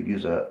alcohol, you could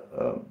use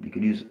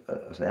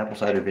apple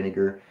cider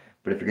vinegar.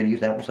 But if you're going to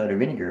use apple cider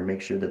vinegar, make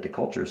sure that the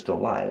culture is still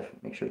live.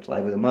 Make sure it's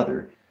live with a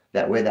mother.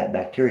 That way, that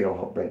bacteria will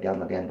help break down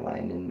the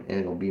dandelion, and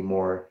it'll be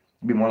more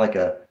like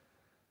a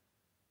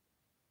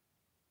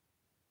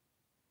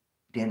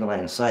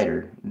dandelion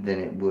cider than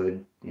it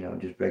would,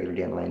 just regular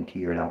dandelion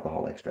tea or an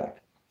alcohol extract.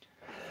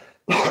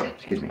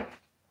 Excuse me.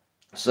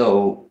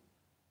 So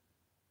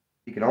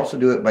you can also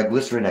do it by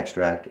glycerin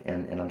extract,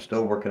 and I'm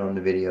still working on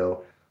the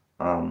video.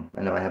 I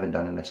know I haven't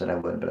done it. I said I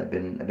would, but I've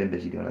been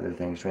busy doing other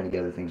things, trying to get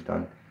other things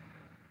done,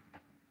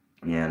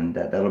 and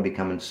that'll be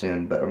coming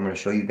soon. But I'm going to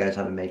show you guys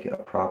how to make a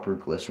proper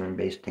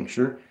glycerin-based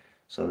tincture.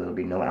 So there'll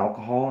be no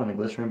alcohol in a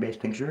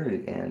glycerin-based tincture,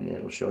 and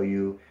it'll show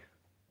you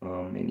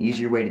an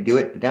easier way to do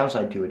it. The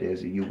downside to it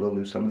is that you will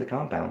lose some of the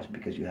compounds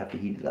because you have to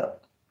heat it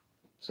up.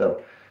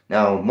 So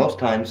now, most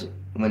times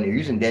when you're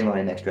using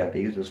dandelion extract,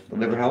 they use this for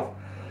liver health,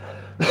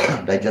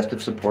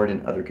 digestive support,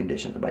 and other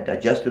conditions. By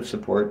digestive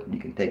support, you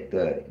can take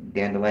the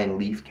dandelion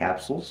leaf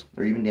capsules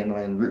or even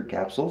dandelion root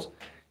capsules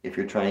if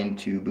you're trying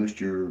to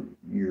boost your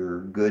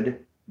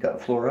good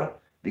gut flora,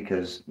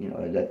 because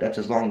that's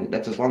as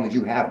long as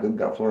you have good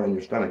gut flora in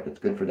your stomach. That's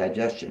good for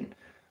digestion.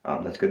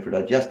 That's good for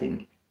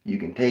digesting. You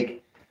can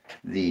take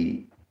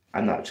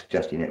I'm not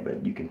suggesting it,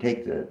 but you can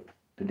take the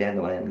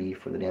dandelion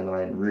leaf or the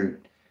dandelion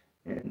root,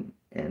 and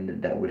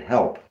that would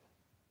help,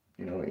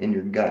 in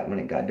your gut. When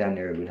it got down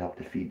there, it would help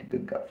to feed the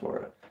good gut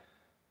flora.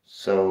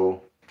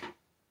 So,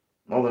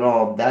 all in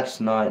all, that's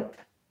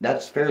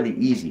fairly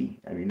easy.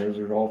 I mean, those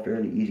are all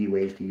fairly easy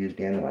ways to use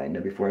dandelion.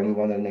 Now, before I move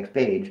on to the next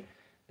page,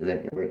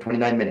 we're at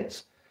 29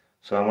 minutes.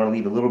 So I want to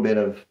leave a little bit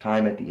of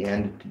time at the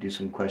end to do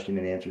some question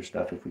and answer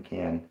stuff if we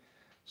can.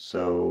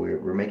 So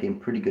we're making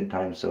pretty good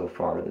time so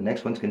far. The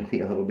next one's going to be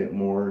a little bit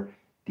more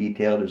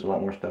detailed. There's a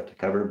lot more stuff to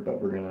cover, but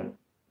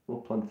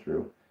we'll plug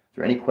through. Is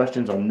there any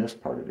questions on this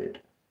part of it?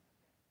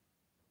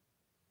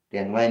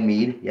 Dandelion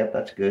mead. Yep,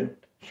 that's good.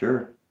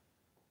 Sure.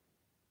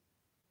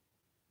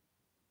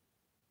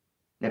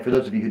 Now, for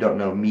those of you who don't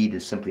know, mead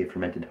is simply a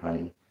fermented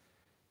honey.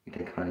 You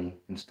take honey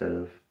instead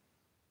of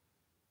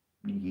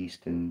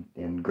yeast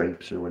and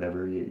grapes or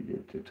whatever.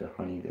 It's a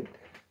honey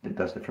that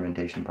does the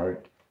fermentation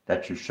part.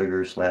 That's your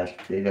sugar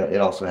 / it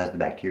also has the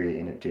bacteria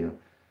in it too.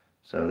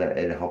 So that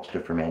it helps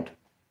to ferment.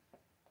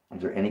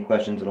 Is there any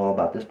questions at all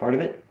about this part of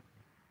it?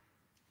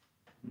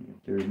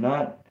 If there's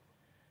not,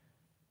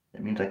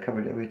 that means I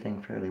covered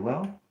everything fairly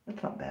well.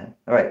 That's not bad.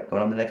 All right,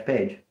 going on to the next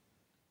page.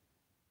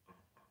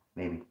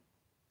 Maybe.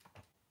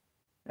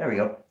 There we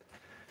go.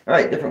 All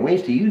right, different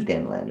ways to use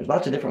dandelion. There's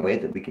lots of different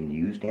ways that we can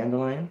use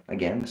dandelion.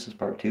 Again, this is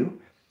part 2.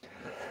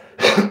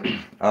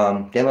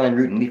 Dandelion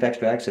root and leaf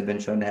extracts have been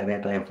shown to have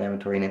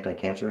anti-inflammatory and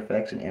anti-cancer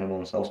effects in animal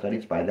and cell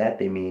studies. By that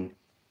they mean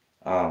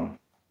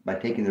by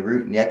taking the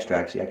root and the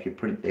extracts,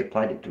 they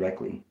applied it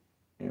directly.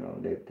 You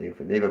know,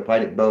 they've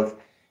applied it both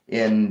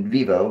in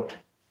vivo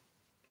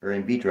or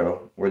in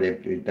vitro, where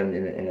they've done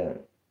it in a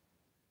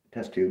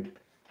test tube,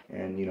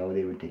 and you know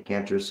they would take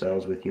cancerous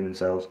cells with human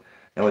cells.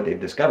 And what they've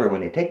discovered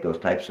when they take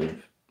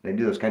they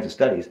do those kinds of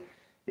studies,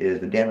 is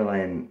the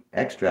dandelion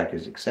extract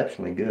is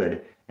exceptionally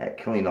good at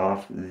killing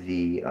off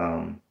the.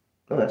 Oh,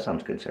 that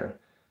sounds good, Sarah.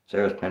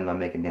 Sarah's planning on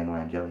making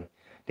dandelion jelly.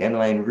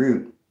 Dandelion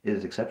root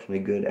is exceptionally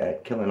good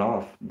at killing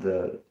off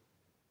the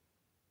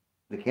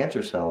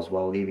cancer cells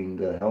while leaving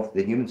the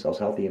human cells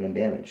healthy and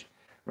undamaged,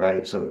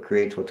 right? So it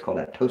creates what's called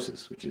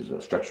apoptosis, which is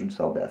a structured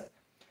cell death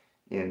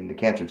in the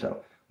cancer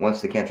cell.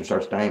 Once the cancer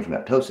starts dying from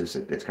apoptosis,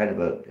 it's kind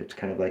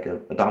of like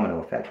a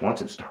domino effect.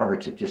 Once it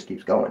starts, it just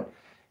keeps going,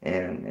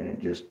 and it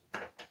just,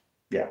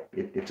 yeah,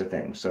 it's a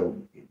thing. So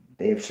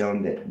they have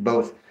shown that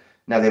both.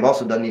 Now they've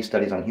also done these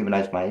studies on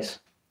humanized mice.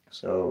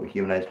 So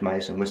humanized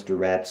mice and Worcester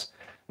rats,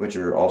 which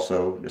are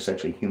also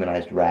essentially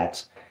humanized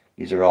rats.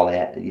 These are all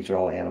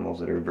animals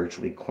that are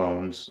virtually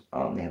clones.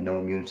 They have no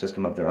immune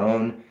system of their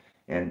own,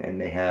 and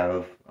they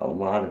have a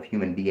lot of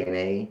human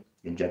DNA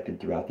injected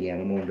throughout the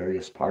animal in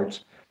various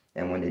parts.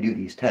 And when they do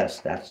these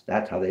tests,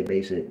 that's how they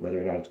base it, whether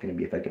or not it's going to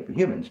be effective for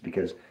humans,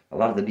 because a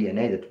lot of the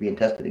DNA that's being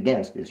tested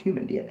against is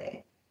human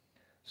DNA.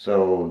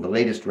 So the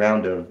latest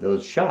round of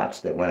those shots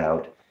that went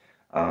out,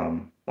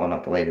 well,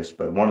 not the latest,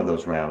 but one of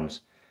those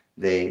rounds,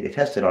 they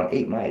tested on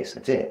 8 mice.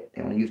 That's it.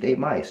 They only used 8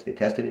 mice. They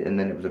tested it, and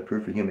then it was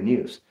approved for human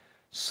use.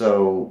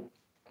 So,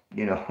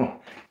 you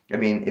know, I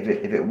mean, if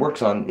it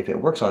works on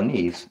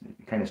these,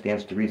 it kind of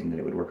stands to reason that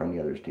it would work on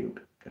the others too.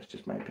 That's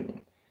just my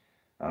opinion.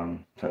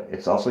 So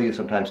it's also used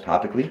sometimes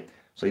topically.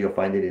 So you'll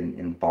find it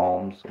in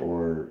balms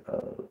or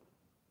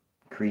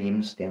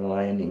creams,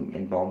 dandelion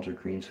in balms or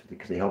creams,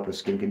 because they help with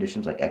skin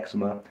conditions like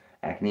eczema,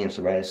 acne, and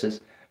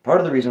psoriasis. Part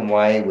of the reason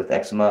why with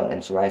eczema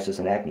and psoriasis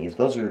and acne is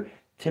those are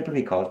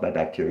typically caused by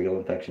bacterial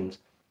infections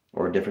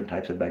or different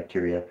types of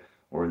bacteria,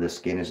 or the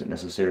skin doesn't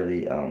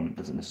necessarily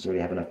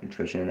have enough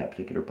nutrition in that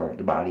particular part of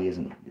the body.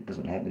 It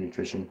doesn't have the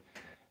nutrition,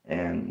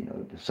 and you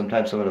know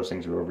sometimes some of those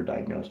things are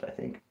overdiagnosed. I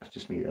think that's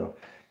just me though.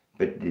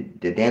 But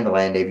the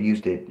dandelion, they've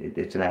used it.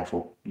 It's an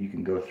actual. You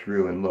can go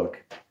through and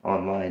look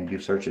online, do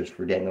searches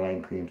for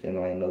dandelion creams,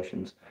 dandelion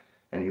lotions,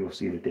 and you will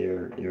see that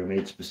they're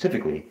made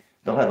specifically.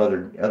 They'll have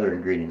other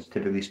ingredients.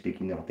 Typically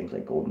speaking, they'll have things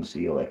like golden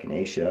seal,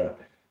 echinacea,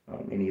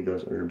 any of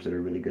those herbs that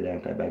are really good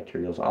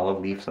antibacterials. Olive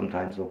leaf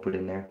sometimes they'll put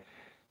in there.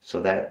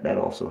 So that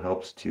also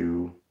helps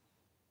to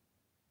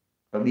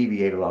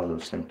alleviate a lot of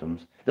those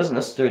symptoms. It doesn't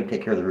necessarily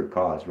take care of the root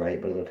cause,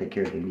 right? But it'll take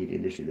care of the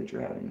immediate issue that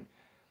you're having.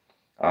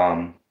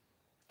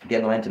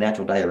 Dandelion's a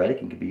natural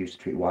diuretic and can be used to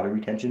treat water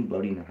retention,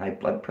 bloating, and high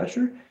blood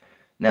pressure.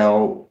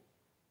 Now,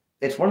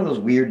 it's one of those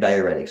weird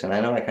diuretics, and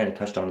I know I kind of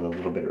touched on it a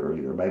little bit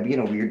earlier. By being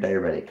a weird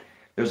diuretic,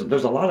 there's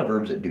a lot of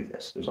herbs that do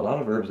this. There's a lot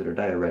of herbs that are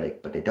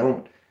diuretic, but they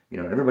don't, you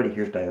know, everybody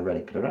hears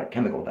diuretic, but they're not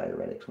chemical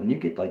diuretics. When you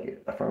get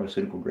like a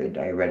pharmaceutical grade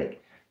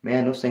diuretic,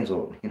 man, those things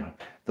will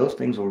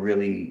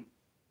really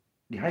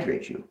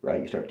dehydrate you,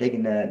 right? You start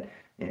taking that,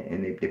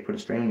 and they put a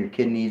strain on your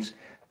kidneys.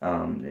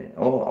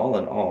 All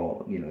in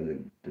all, you know,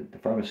 the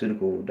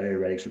pharmaceutical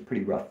diuretics are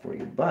pretty rough for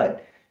you.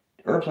 But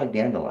herbs like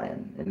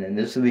dandelion, and then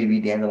this would be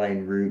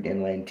dandelion root,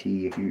 dandelion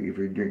tea, if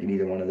you're drinking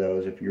either one of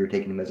those, if you're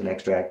taking them as an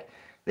extract,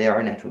 they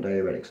are natural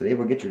diuretics. So they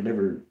will get your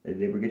liver,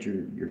 they will get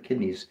your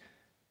kidneys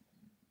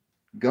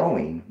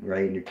going,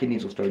 right? And your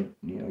kidneys will start,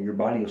 you know, your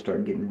body will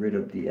start getting rid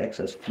of the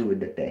excess fluid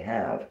that they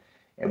have,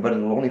 but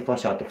it'll only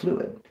flush out the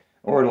fluid,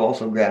 or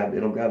it'll grab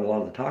a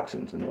lot of the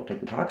toxins, and it'll take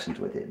the toxins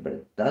with it, but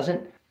it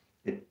doesn't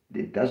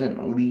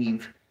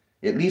leave.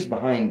 It leaves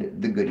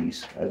behind the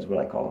goodies, as what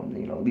I call them.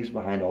 You know, it leaves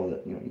behind all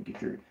the, you know, you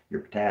get your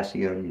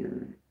potassium,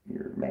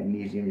 your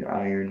magnesium, your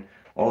iron,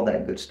 all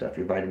that good stuff.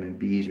 Your vitamin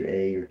B's, your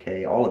A, your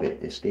K, all of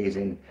it stays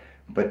in,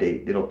 but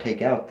it'll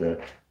take out the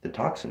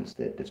toxins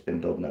that's been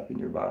building up in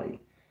your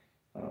body.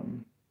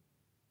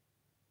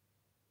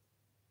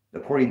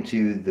 According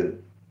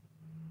to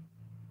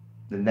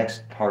the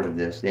next part of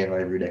this,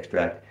 dandelion root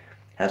extract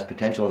has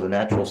potential as a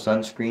natural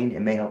sunscreen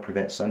and may help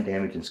prevent sun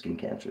damage and skin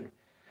cancer.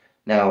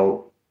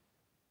 Now,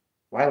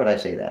 why would I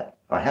say that?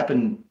 I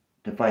happened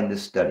to find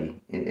this study.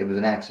 It was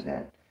an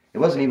accident. It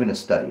wasn't even a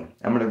study.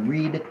 I'm going to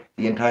read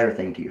the entire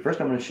thing to you. First,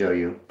 I'm going to show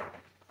you,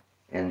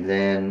 and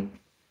then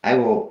I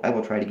will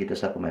try to get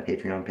this up on my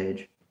Patreon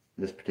page.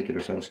 This particular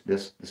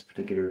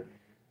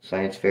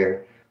science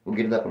fair. We'll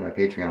get it up on my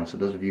Patreon. So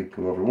those of you who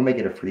come over, we'll make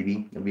it a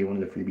freebie. It'll be one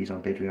of the freebies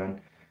on Patreon.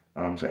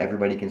 So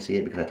everybody can see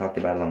it, because I talked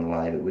about it on the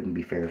live. It wouldn't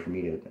be fair for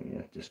me to, I mean,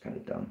 it's just kind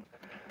of dumb.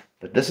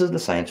 But this is the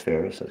science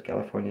fair. It says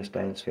California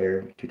Science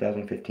Fair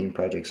 2015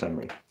 project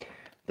summary.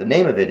 The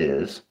name of it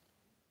is,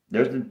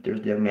 there's the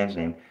young man's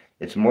name.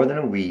 It's more than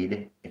a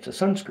weed, it's a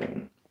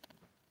sunscreen.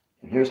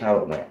 And here's how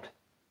it went.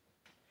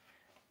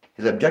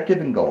 His objective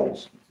and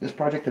goals. This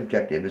project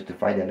objective is to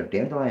find out if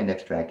dandelion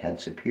extract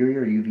had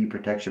superior UV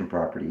protection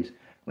properties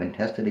when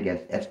tested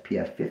against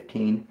SPF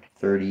 15,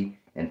 30,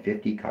 and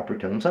 50 copper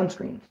tone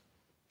sunscreens.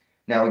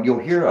 Now, you'll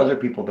hear other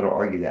people that'll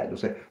argue that. They'll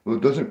say, well,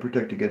 it doesn't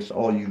protect against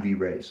all UV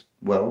rays.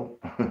 Well,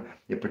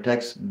 it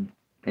protects,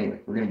 anyway,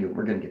 we're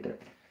gonna get there.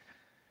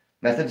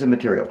 Methods and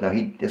materials. Now,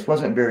 this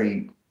wasn't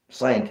very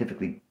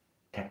scientifically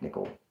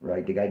technical,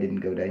 right? The guy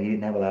didn't go down, he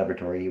didn't have a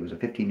laboratory, he was a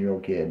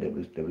 15-year-old kid that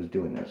was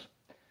doing this.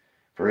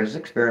 For this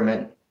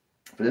experiment,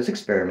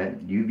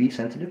 UV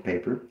sensitive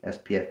paper,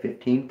 SPF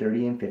 15,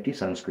 30, and 50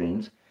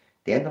 sunscreens,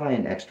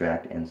 dandelion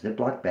extract, and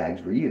Ziploc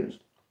bags were used.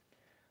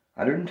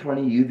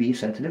 120 UV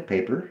sensitive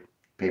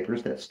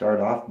papers that start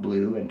off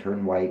blue and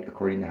turn white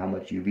according to how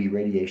much UV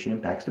radiation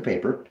impacts the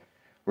paper,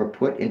 were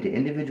put into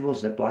individual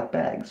Ziploc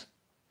bags.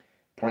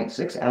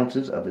 0.6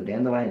 ounces of the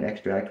dandelion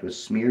extract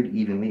was smeared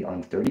evenly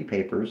on 30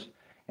 papers,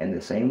 and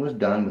the same was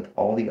done with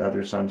all the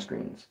other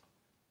sunscreens.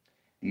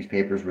 These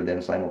papers were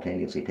then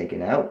simultaneously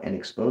taken out and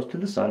exposed to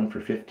the sun for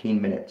 15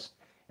 minutes,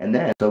 and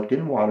then soaked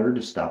in water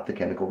to stop the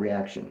chemical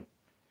reaction.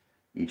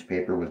 Each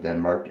paper was then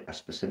marked a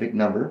specific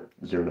number,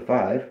 0 to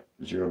 5,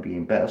 0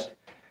 being best,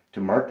 to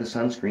mark the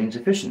sunscreen's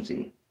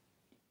efficiency.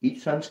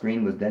 Each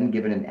sunscreen was then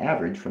given an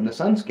average from the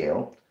sun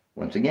scale,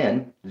 once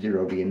again,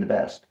 0 being the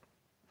best.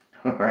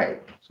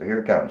 Alright, so here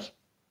it comes.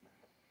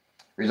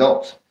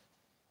 Results.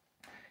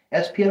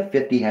 SPF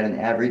 50 had an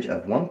average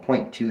of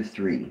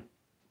 1.23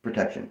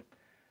 protection.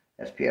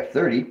 SPF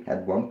 30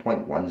 had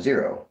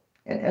 1.10,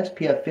 and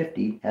SPF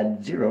 50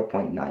 had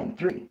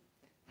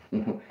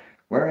 0.93.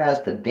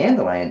 Whereas the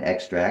dandelion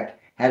extract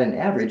had an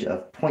average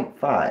of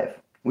 0.5,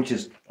 which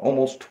is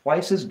almost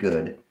twice as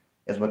good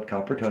as what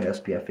copper tone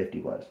SPF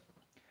 50 was.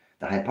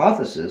 The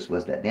hypothesis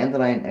was that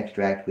dandelion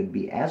extract would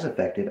be as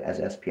effective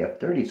as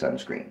SPF 30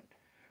 sunscreen,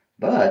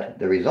 but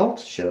the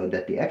results showed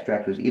that the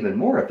extract was even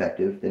more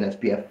effective than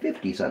SPF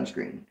 50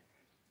 sunscreen.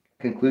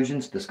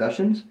 Conclusions,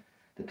 discussions.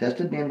 The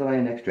tested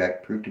dandelion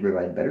extract proved to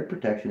provide better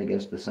protection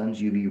against the sun's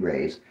UV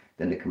rays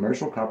than the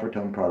commercial copper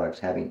tone products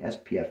having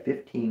SPF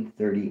 15,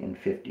 30, and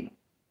 50.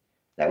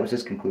 That was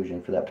his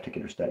conclusion for that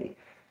particular study.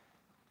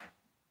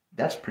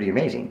 That's pretty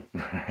amazing,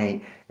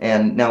 right?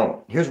 And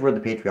now, here's where the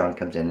Patreon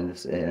comes in,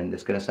 and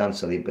it's going to sound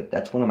silly, but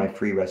that's one of my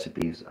free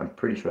recipes. I'm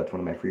pretty sure that's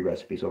one of my free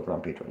recipes over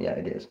on Patreon. Yeah,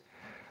 it is.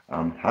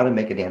 How to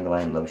make a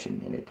dandelion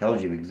lotion, and it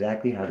tells you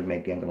exactly how to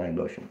make dandelion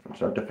lotion from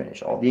start to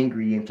finish. All the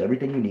ingredients,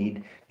 everything you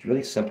need. It's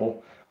really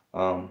simple,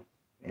 and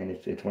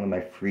it's one of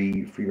my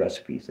free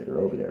recipes that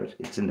are over there.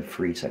 It's in the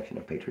free section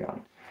of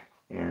Patreon.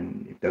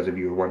 And if those of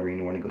you are wondering,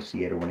 you want to go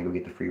see it or want to go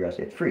get the free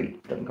recipe, it's free.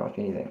 It doesn't cost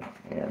you anything.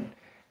 And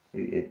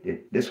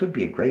this would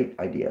be a great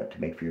idea to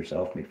make for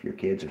yourself, make for your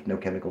kids. There's no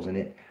chemicals in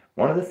it.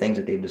 One of the things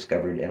that they've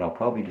discovered, and I'll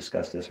probably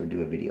discuss this or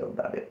do a video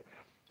about it,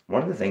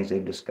 one of the things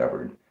they've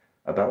discovered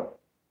about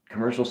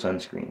commercial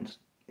sunscreens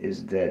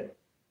is that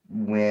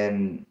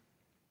when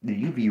the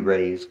UV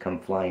rays come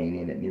flying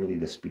in at nearly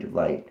the speed of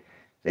light,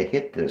 they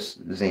hit this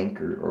zinc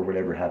or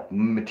whatever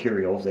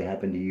materials they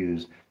happen to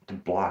use to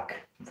block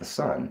the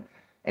sun,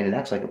 and it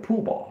acts like a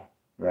pool ball,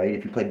 right?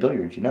 If you play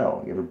billiards, you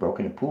know, you ever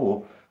broken a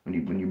pool,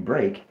 when you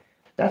break,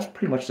 that's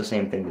pretty much the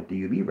same thing that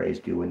the UV rays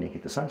do when they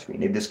hit the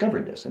sunscreen. They've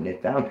discovered this, and they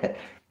found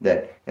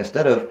that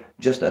instead of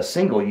just a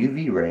single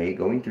UV ray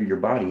going through your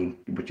body,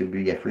 which would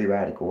be a free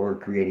radical or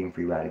creating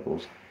free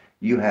radicals,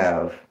 you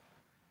have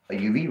a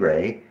UV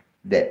ray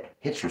that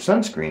hits your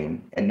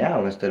sunscreen, and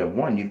now instead of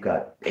 1, you've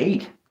got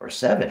 8 or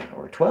 7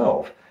 or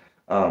 12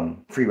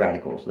 free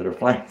radicals that are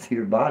flying through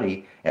your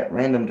body at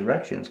random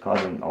directions,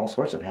 causing all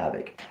sorts of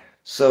havoc.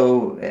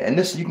 So, and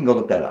this, you can go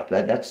look that up.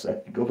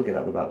 Go look it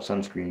up about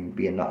sunscreen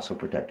being not so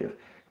protective.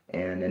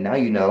 And now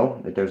you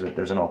know that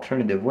there's an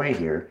alternative way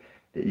here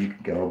that you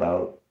can go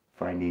about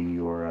finding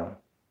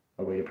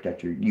a way to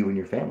protect you and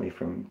your family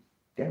from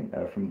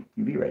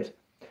UV rays.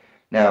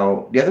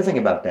 Now, the other thing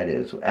about that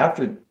is,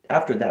 after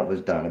that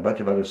was done, a bunch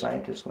of other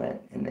scientists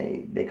went and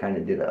they kind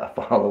of did a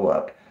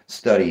follow-up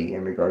study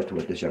in regards to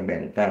what this young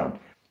man had found,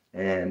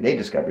 and they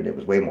discovered it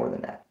was way more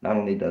than that. Not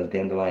only does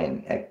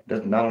dandelion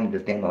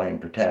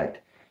protect,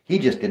 he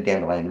just did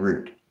dandelion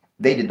root.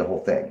 They did the whole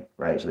thing,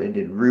 right? So they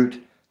did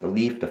root, the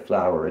leaf, the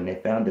flower, and they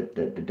found that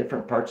the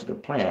different parts of the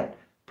plant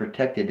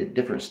protected at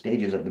different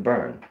stages of the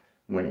burn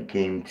when it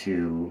came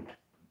to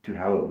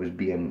how it was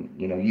being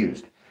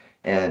used.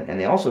 And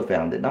they also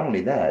found that not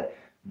only that,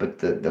 but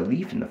the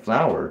leaf and the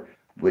flower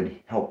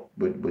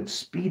would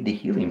speed the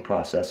healing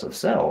process of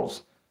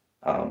cells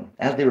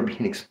as they were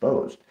being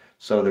exposed.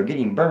 So they're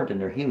getting burnt and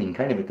they're healing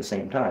kind of at the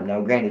same time. Now,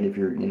 granted,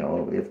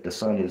 if the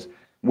sun is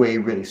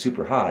really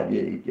super hot,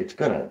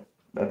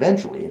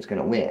 eventually it's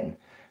gonna win.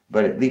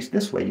 But at least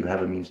this way you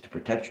have a means to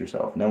protect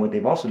yourself. Now, what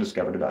they've also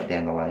discovered about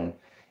dandelion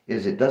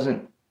is it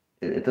doesn't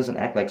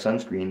act like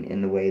sunscreen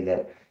in the way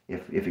that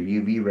if a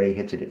UV ray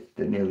hits it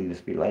at nearly the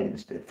speed of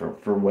light,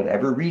 for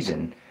whatever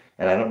reason,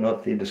 and I don't know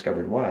if they've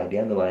discovered why,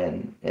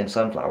 dandelion and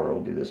sunflower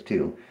will do this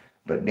too,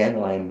 but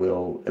dandelion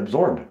will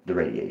absorb the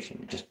radiation.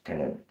 It just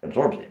kind of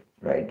absorbs it,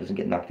 right? It doesn't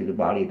get knocked through the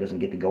body. It doesn't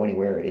get to go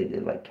anywhere.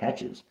 It like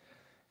catches.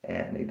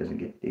 and he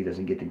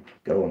doesn't get to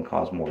go and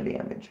cause more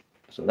damage.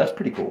 So that's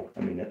pretty cool.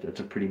 I mean, that's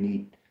a pretty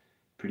neat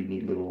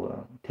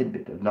little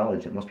tidbit of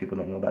knowledge that most people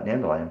don't know about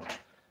dandelions.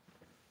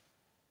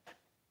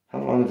 How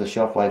long is the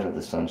shelf life of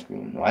the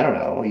sunscreen? Well, I don't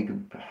know.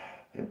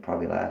 It'd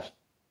probably last.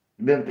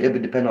 It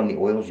would depend on the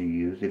oils you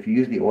use. If you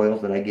use the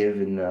oils that I give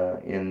if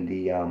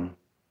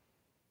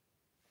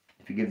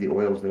you give the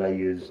oils that I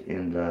use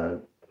in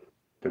the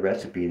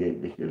recipe,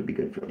 it'll be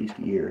good for at least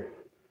a year.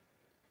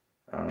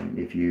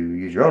 If you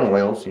use your own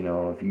oils,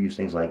 if you use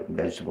things like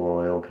vegetable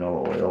oil,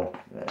 canola oil,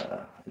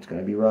 it's going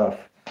to be rough.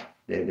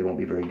 They won't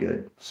be very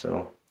good.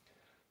 So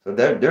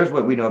there's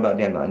what we know about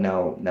dandelion.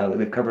 Now that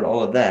we've covered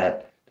all of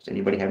that, does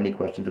anybody have any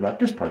questions about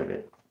this part of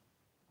it?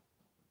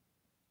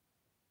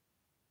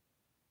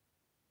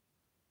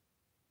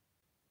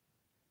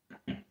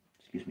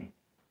 Excuse me.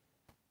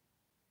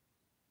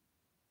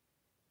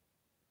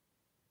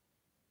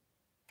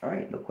 All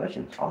right, no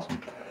questions.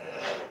 Awesome.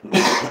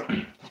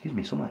 Excuse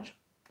me so much.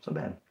 So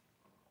bad.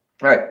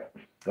 All right,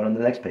 going on to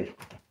the next page.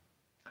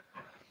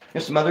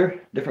 Here's some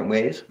other different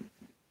ways.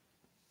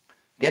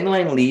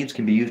 Dandelion leaves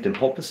can be used in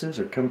poultices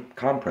or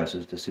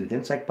compresses to soothe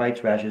insect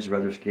bites, rashes, or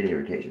other skin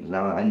irritations.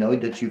 Now, I know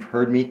that you've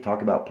heard me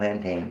talk about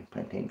plantain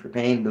for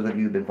pain. Those of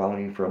you who've been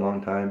following me for a long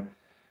time,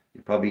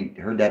 you've probably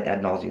heard that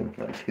ad nauseum.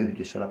 Like, dude,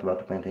 just shut up about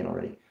the plantain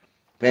already.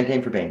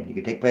 Plantain for pain. You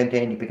can take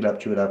plantain, you pick it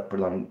up, chew it up, put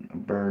it on a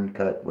burn,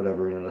 cut,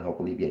 whatever, and it'll help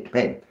alleviate the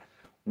pain.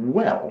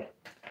 Well,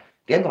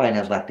 dandelion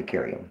has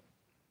lacticarium.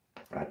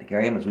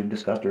 Lacticarium, as we've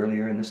discussed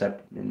earlier in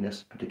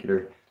this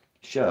particular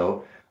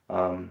show,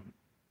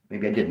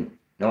 maybe I didn't.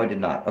 No, I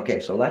did not. Okay,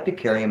 so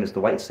lacticarium is the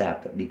white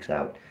sap that leaks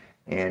out,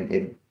 and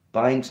it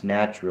binds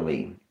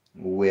naturally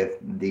with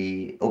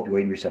the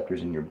opioid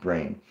receptors in your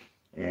brain,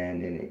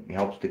 and it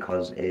helps to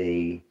cause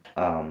a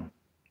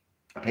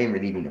pain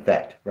relieving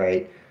effect,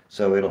 right?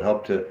 So it'll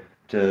help to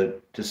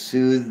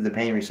soothe the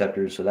pain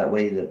receptors, so that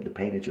way the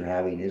pain that you're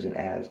having isn't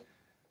as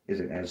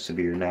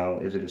severe. Now,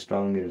 is it as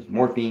strong as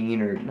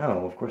morphine or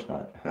no? Of course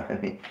not.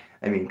 I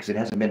mean, because it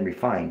hasn't been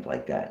refined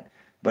like that.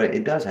 But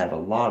it does have a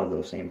lot of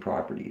those same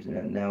properties.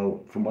 And now,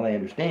 from what I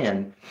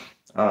understand,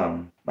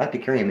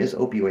 lacticarium is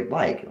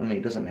opioid-like. I mean,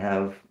 it doesn't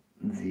have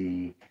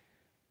the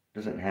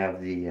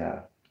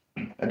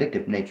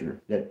addictive nature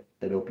that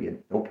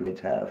opioids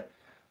have.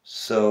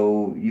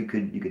 So you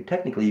could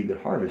technically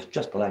harvest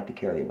just the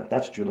lacticarium if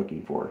that's what you're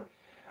looking for.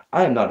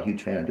 I am not a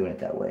huge fan of doing it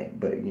that way,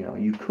 but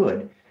you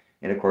could.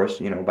 And of course,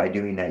 by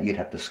doing that, you'd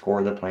have to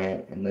score the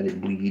plant and let it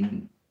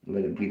bleed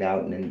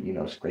out, and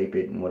then scrape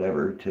it and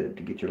whatever to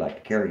get your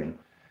lacticarium.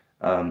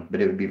 But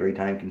it would be very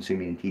time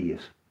consuming and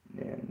tedious.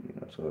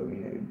 And so I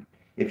mean,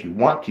 if you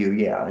want to,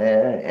 yeah,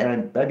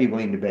 and I'd be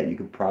willing to bet you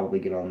could probably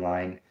get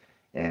online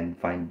and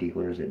find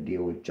dealers that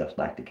deal with just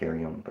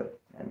lacticarium. But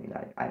I mean,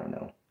 I don't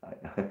know.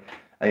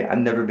 I've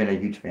never been a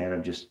huge fan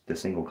of just the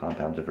single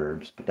compounds of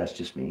herbs, but that's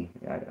just me.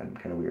 I'm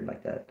kind of weird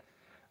like that.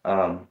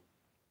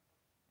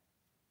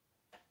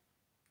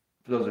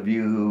 For those of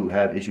you who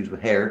have issues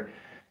with hair,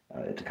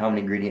 it's a common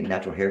ingredient in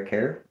natural hair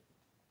care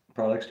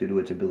products due to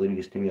its ability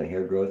to stimulate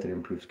hair growth and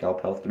improve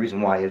scalp health. The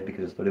reason why is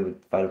because it's loaded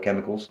with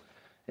phytochemicals.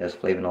 It has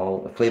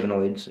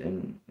flavonoids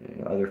and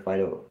other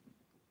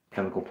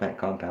phytochemical plant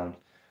compounds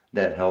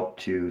that help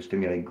to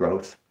stimulate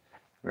growth,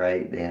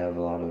 right? They have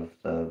a lot of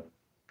the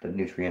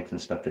nutrients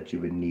and stuff that you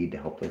would need to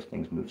help those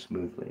things move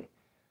smoothly.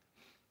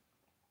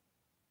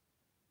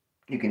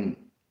 You can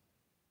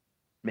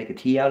make a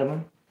tea out of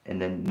them,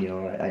 and then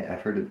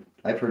I've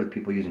heard of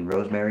people using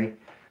rosemary,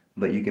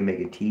 but you can make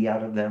a tea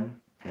out of them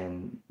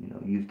and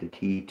use the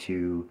tea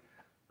to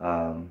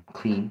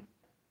clean.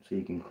 So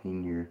you can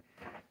clean your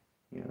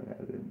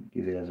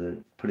use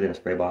it put it in a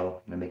spray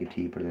bottle, and then make a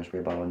tea, put it in a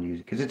spray bottle, and use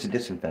it because it's a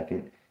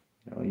disinfectant.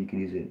 You can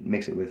use it,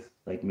 mix it with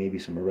like maybe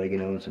some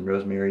oregano and some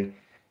rosemary,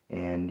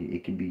 and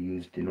it can be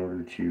used in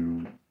order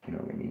to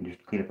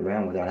just clean up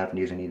around without having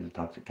to use any of the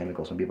toxic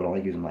chemicals. Some people don't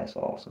like using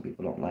Lysol. Some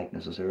people don't like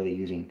necessarily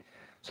using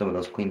some of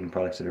those cleaning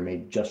products that are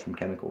made just from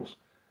chemicals.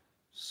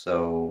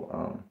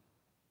 So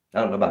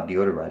I don't know about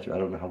deodorizer. I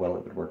don't know how well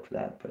it would work for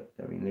that, but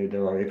I mean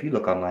there are. If you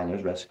look online,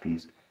 there's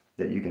recipes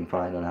that you can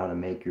find on how to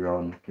make your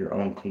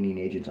own cleaning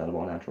agents out of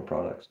all natural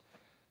products.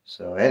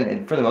 So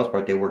and for the most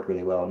part, they work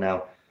really well.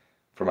 Now,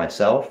 for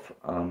myself,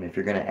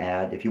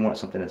 if you want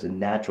something that's a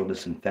natural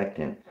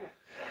disinfectant,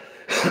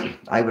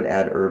 I would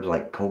add herbs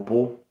like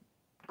copal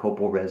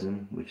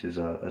resin, which is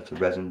it's a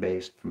resin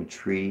based from a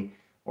tree,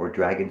 or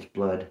dragon's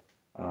blood.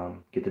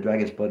 Get the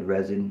dragon's blood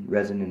resin,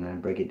 and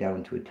then break it down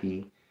into a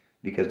tea,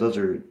 because those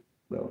are,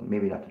 well,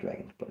 maybe not the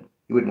dragon's blood.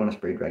 You wouldn't want to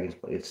spray dragon's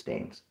blood; it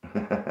stains.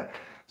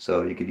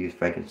 So you could use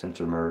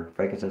frankincense or myrrh,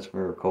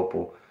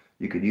 copal.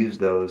 You could use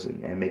those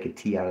and make a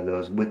tea out of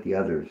those with the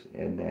others,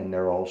 and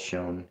they're all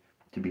shown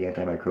to be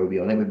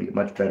antimicrobial, and it would be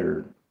much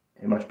better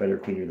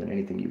cleaner than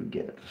anything you would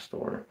get at the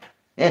store,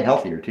 and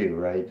healthier too,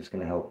 right? It's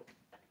going to help.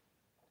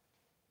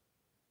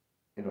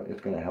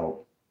 It's going to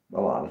help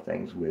a lot of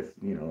things with,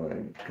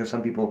 because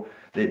some people,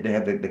 they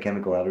have the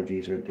chemical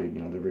allergies, or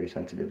they're very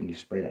sensitive, and you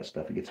spray that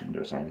stuff, it gets into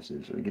their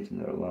sinuses, or it gets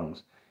into their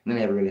lungs, and then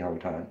they have a really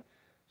hard time.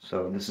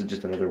 So this is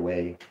just another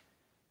way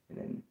and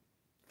then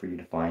for you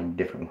to find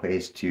different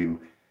ways to.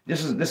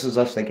 This is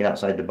us thinking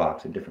outside the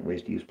box and different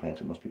ways to use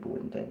plants that most people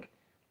wouldn't think.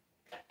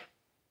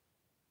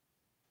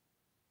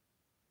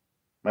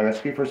 My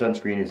recipe for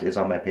sunscreen is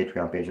on my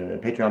Patreon page, and the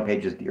Patreon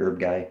page is the herb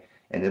guy,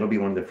 and it'll be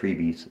one of the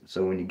freebies.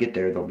 So when you get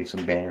there, there'll be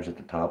some banners at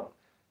the top,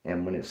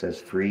 and when it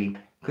says free,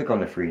 click on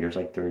the free. There's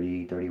like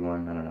 30,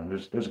 31, I don't know.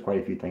 There's quite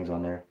a few things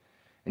on there,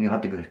 and you'll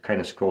have to kind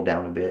of scroll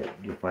down a bit.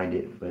 You'll find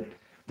it, but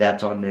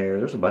that's on there.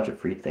 There's a bunch of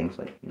free things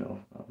like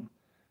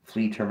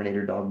flea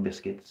terminator dog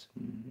biscuits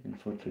and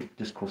sorts of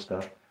just cool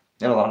stuff,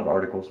 and a lot of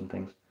articles and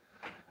things.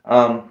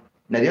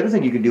 Now, the other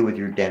thing you can do with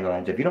your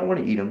dandelions, if you don't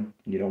want to eat them,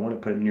 you don't want to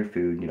put them in your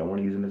food, you don't want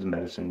to use them as a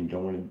medicine, you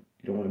don't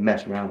want to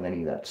mess around with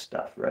any of that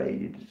stuff,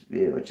 right?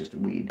 It's just a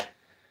weed.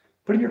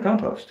 Put it in your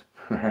compost,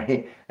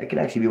 right? That could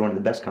actually be one of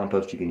the best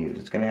composts you can use.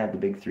 It's going to have the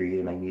big three,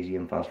 the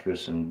magnesium,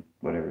 phosphorus, and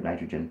whatever,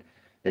 nitrogen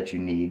that you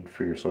need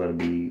for your soil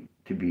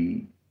to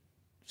be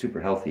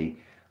super healthy.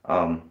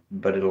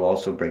 But it'll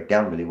also break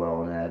down really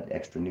well and add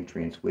extra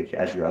nutrients, which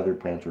as your other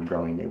plants are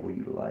growing, they will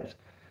utilize.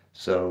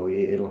 So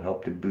it'll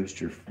help to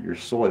boost your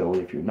soil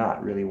if you're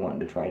not really wanting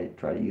to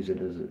try to use it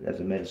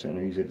as a medicine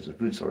or use it as a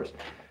food source.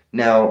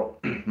 Now,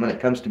 when it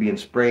comes to being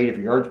sprayed, if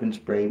your yard's been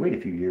sprayed, wait a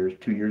few years,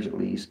 2 years at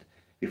least,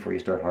 before you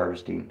start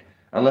harvesting.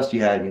 Unless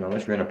you're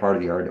in a part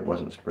of the yard that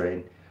wasn't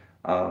sprayed.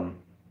 I'm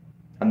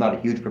not a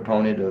huge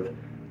proponent of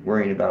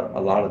worrying about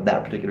a lot of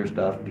that particular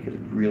stuff because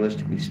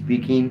realistically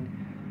speaking,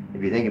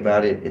 if you think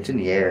about it, it's in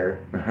the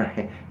air.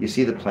 Right? You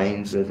see the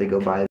planes as they go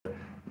by.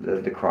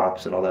 The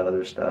crops and all that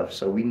other stuff,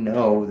 so we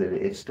know that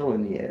it's still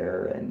in the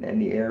air, and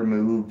the air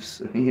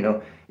moves.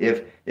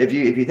 If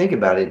you think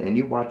about it, and if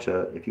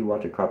you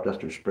watch a crop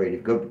duster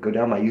sprayed, go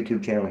down my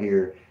YouTube channel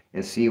here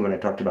and see when I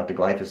talked about the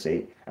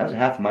glyphosate. I was a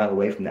half mile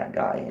away from that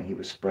guy, and he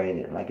was spraying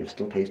it, and I could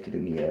still taste it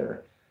in the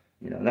air.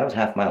 And that was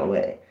half mile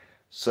away.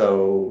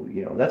 So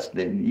that's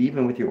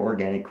even with your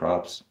organic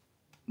crops.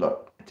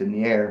 Look, it's in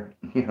the air.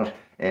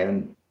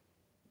 And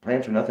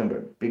plants are nothing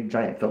but big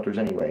giant filters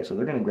anyway, so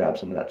they're going to grab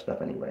some of that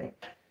stuff anyway.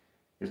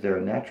 Is there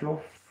a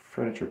natural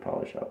furniture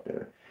polish out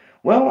there?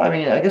 Well, I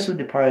mean, I guess it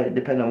would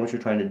depend on what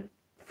you're trying to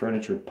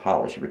furniture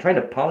polish. If you're trying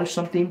to polish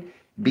something,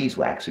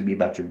 beeswax would be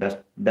about your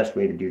best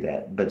way to do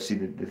that. But see,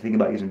 the thing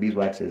about using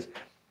beeswax is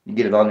you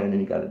get it on there and then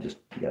you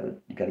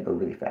gotta go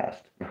really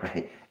fast,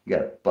 right? You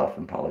gotta buff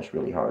and polish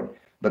really hard.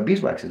 But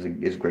beeswax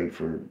is great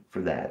for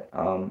that.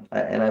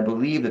 And I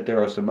believe that there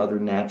are some other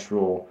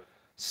natural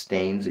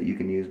stains that you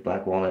can use.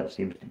 Black walnut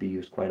seems to be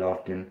used quite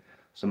often.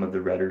 Some of the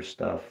redder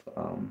stuff.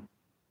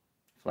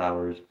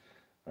 Flowers.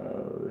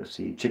 Let's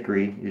see,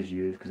 chicory is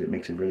used because it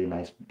makes a really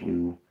nice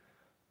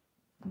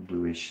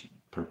bluish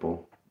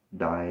purple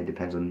dye.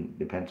 Depends on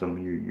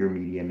your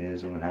medium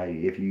is and how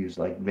if you use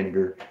like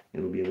vinegar,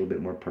 it'll be a little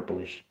bit more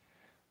purplish.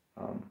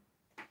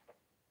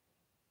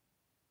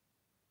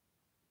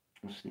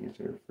 Let's see, is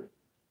there?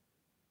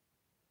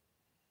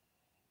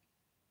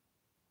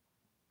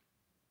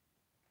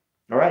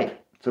 All right,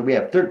 so we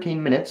have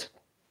 13 minutes.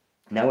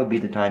 Now would be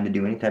the time to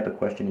do any type of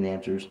question and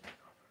answers.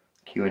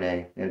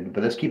 Q&A,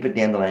 but let's keep it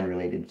dandelion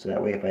related, so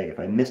that way if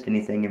I missed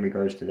anything in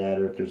regards to that,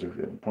 or if there's a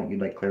point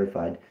you'd like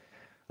clarified,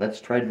 let's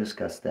try to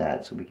discuss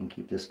that so we can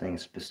keep this thing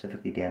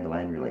specifically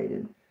dandelion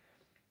related.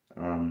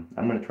 I'm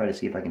going to try to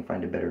see if I can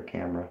find a better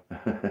camera.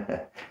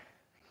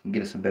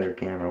 Get us a better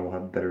camera, we'll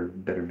have better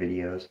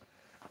videos.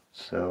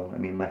 So I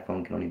mean, my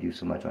phone can only do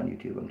so much on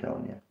YouTube, I'm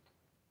telling you.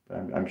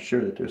 But I'm sure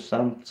that there's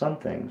some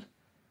things.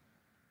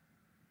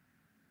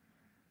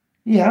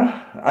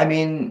 Yeah, I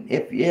mean,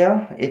 if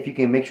you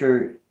can make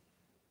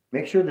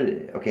sure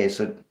that, okay,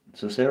 so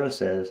Sarah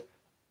says,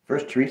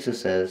 first Teresa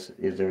says,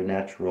 is there a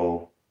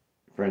natural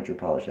furniture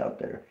polish out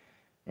there?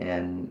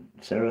 And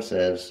Sarah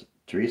says,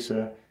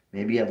 Teresa,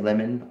 maybe add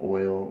lemon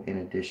oil in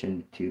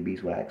addition to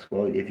beeswax.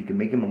 Well, if you can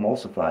make them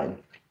emulsified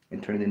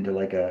and turn it into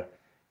like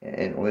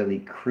an oily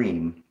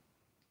cream,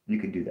 you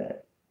could do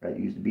that, right?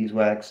 Use the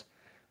beeswax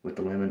with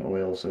the lemon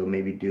oil, so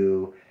maybe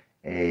do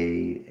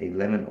a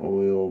lemon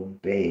oil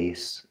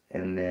base,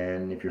 and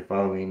then if you're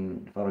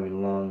following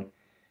along,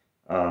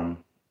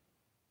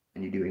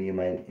 and you do any of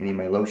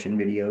my lotion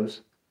videos,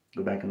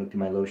 go back and look through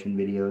my lotion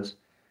videos,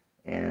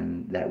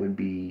 and that would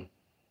be,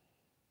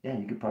 yeah,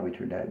 you could probably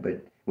turn that.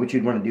 But what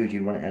you'd want to do is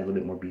you'd want to add a little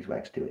bit more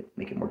beeswax to it,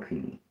 make it more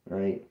creamy,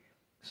 right?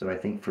 So I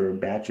think for a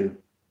batch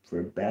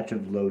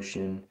of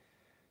lotion,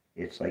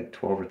 it's like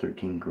 12 or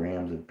 13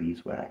 grams of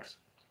beeswax.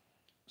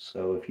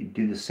 So if you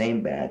do the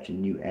same batch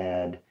and you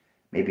add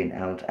maybe an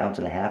ounce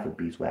and a half of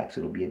beeswax,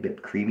 it'll be a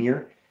bit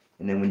creamier,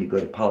 and then when you go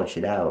to polish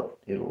it out,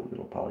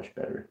 it'll polish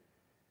better.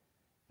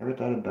 Ever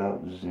thought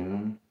about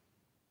Zoom?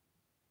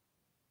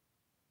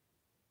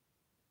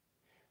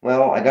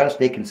 Well, I gotta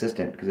stay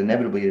consistent because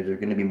inevitably there's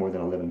going to be more than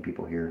 11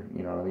 people here.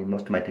 I mean,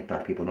 most of my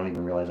TikTok people don't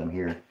even realize I'm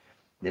here.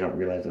 They don't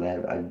realize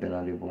that I've been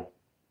audible.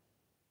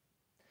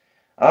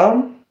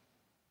 I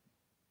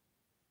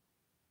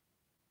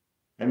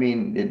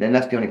mean, and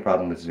that's the only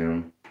problem with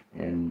Zoom.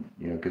 And,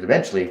 because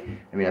eventually,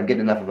 I mean, I'm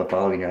getting enough of a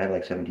following here. I have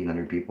like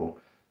 1,700 people.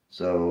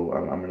 So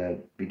I'm going to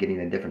be getting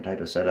a different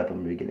type of setup.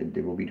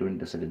 We'll be doing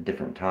this at a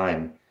different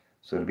time.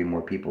 so it'll be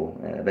more people.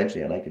 And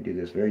eventually, I'd like to do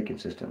this very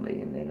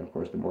consistently. And then, of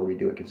course, the more we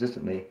do it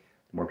consistently,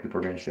 the more people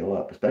are going to show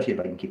up, especially if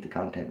I can keep the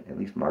content at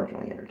least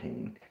marginally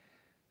entertaining.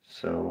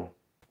 So,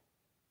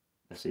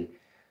 let's see.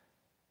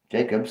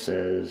 Jacob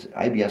says,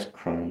 IBS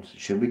Crohn's,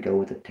 should we go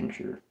with a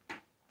tincture?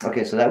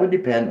 Okay, so that would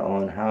depend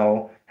on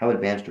how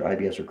advanced your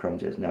IBS or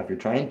Crohn's is. Now, if you're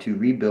trying to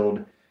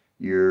rebuild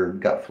your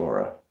gut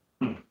flora,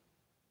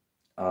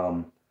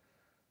 um,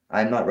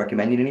 I'm not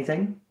recommending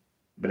anything,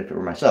 but if it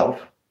were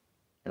myself,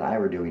 and I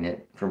were doing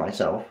it for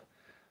myself,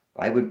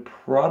 I would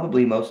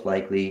probably most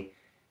likely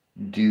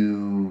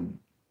do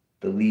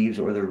the leaves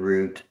or the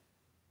root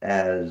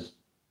as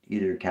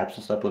either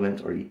capsule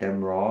supplements or eat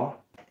them raw,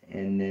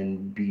 and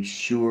then be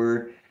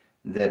sure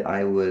that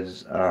I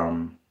was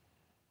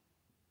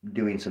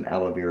doing some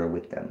aloe vera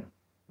with them,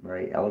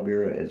 right? Aloe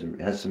vera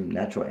has some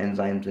natural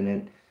enzymes in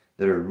it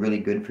that are really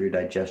good for your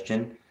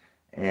digestion,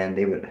 and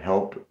they would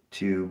help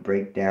to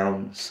break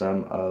down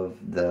some of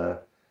the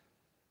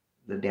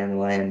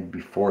dandelion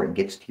before it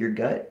gets to your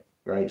gut,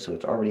 right? So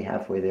it's already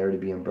halfway there to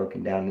being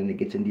broken down, and then it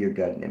gets into your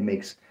gut, and it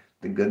makes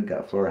the good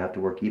gut flora have to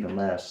work even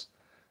less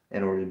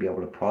in order to be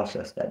able to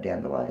process that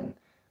dandelion.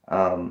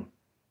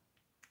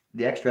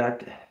 The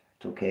extract,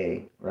 it's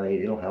okay, right?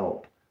 It'll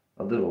help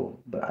a little,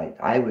 but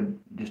I would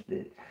just,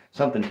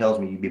 something tells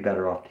me you'd be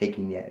better off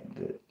taking that,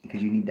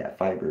 because you need that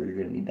fiber. You're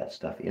going to need that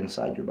stuff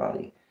inside your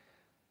body.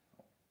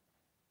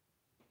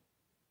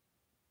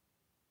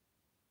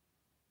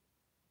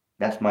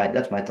 That's my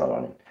thought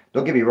on it.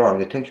 Don't get me wrong,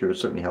 the tincture would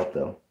certainly help,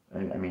 though. I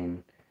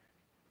mean,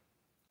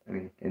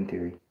 in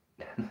theory.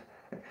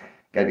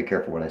 Gotta be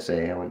careful what I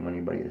say. I wouldn't want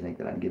anybody to think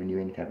that I'm giving you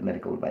any type of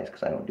medical advice,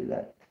 because I don't do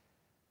that.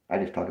 I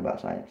just talk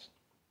about science.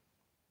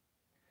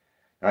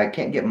 Now, I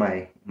can't get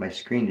my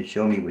screen to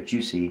show me what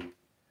you see,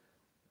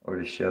 or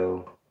to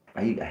show.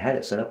 I had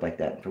it set up like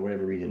that. For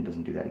whatever reason, it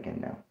doesn't do that again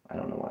now. I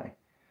don't know why.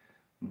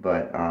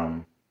 But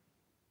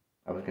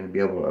I was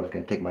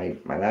gonna take my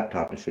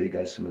laptop and show you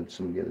guys some of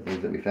the other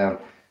things that we found.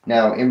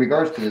 Now, in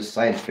regards to this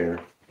science fair,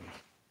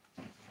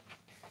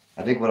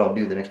 I think what I'll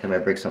do the next time I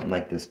break something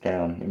like this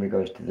down, in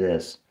regards to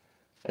this,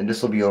 and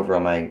this will be over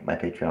on my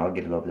Patreon. I'll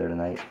get it over there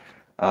tonight.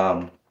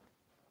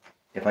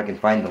 If I can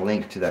find the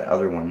link to that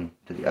other one,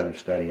 to the other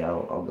study,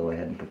 I'll go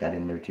ahead and put that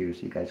in there too,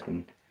 so you guys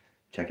can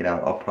check it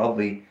out. I'll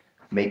probably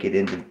make it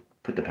into,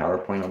 put the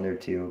PowerPoint on there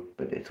too,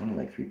 but it's only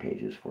like 3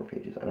 pages, 4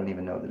 pages. I don't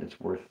even know that it's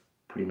worth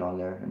putting on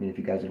there. I mean, if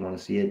you guys want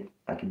to see it,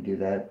 I can do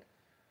that.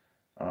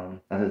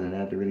 Other than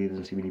that, there really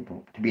doesn't seem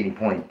to be any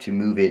point to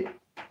move it,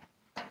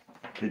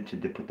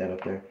 to put that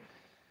up there.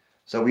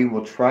 So we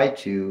will try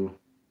to,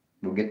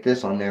 we'll get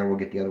this on there, we'll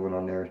get the other one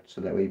on there,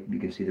 so that way you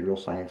can see the real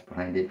science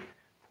behind it.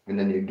 And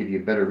then it'll give you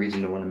a better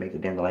reason to want to make the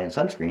Dandelion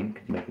Sunscreen,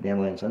 because you make the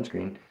Dandelion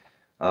Sunscreen.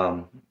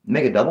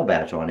 Make a double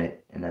batch on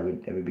it, and that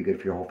would be good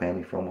for your whole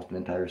family for almost an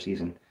entire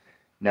season.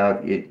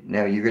 Now,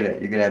 you're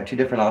gonna have 2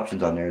 different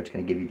options on there. It's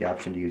gonna give you the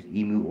option to use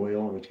emu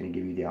oil, or it's gonna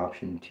give you the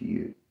option to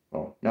use,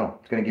 well, no,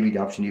 it's gonna give you the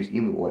option to use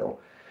emu oil.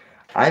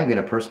 I'm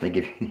gonna personally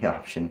give you the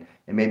option,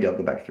 and maybe I'll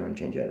go back through and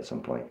change that at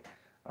some point.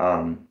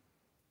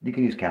 You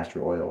can use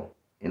castor oil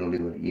in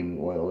lieu of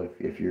emu oil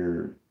if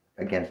you're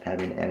against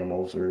having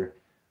animals or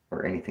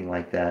anything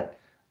like that.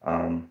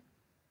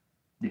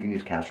 You can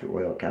use castor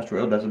oil. Castor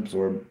oil does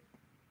absorb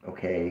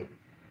okay.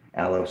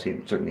 Aloe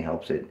certainly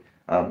helps it.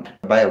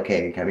 By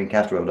okay, I mean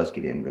castor oil does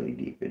get in really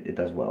deep. It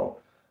does well,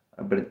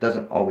 but it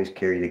doesn't always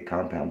carry the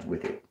compounds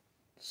with it.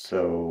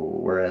 So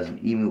whereas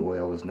emu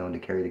oil is known to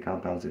carry the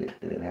compounds that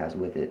it has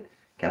with it,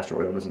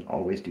 castor oil doesn't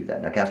always do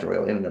that. Now castor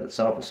oil in and of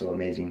itself is so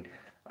amazing.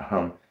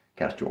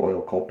 Castor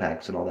oil, cold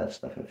packs, and all that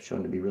stuff have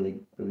shown to be really,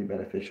 really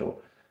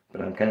beneficial.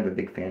 But I'm kind of a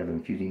big fan of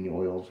infusing the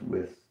oils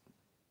with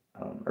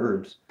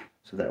herbs,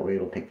 so that way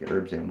it'll take the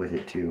herbs in with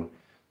it too.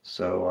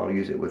 So I'll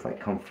use it with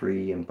like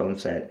comfrey and bone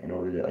set in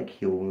order to like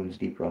heal wounds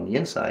deeper on the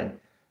inside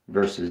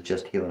versus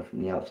just healing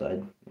from the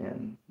outside.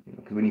 And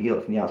because when you heal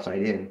it from the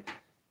outside in,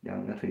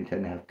 that's when you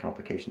tend to have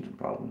complications and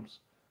problems.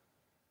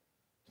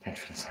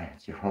 Thanks for the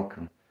science. You're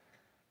welcome.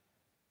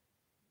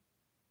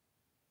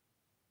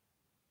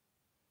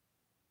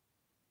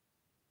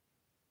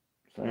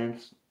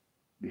 Science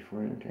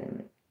before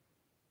entertainment.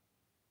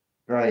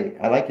 Right.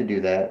 I like to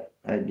do that.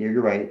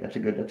 You're right. That's a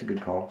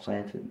good call.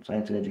 Science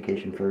and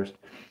education first.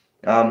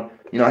 I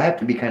have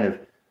to be kind of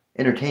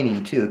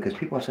entertaining too, because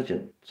people have such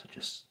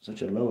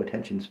a low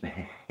attention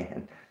span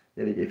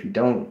that if you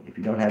don't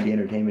have the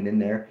entertainment in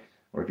there,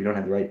 or if you don't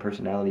have the right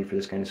personality for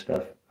this kind of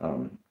stuff,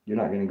 you're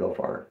not going to go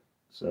far.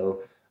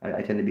 So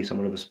I tend to be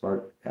somewhat of a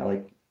smart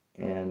aleck,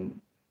 and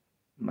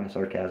my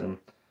sarcasm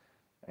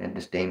and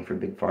disdain for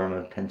big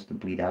pharma tends to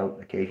bleed out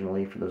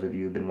occasionally. For those of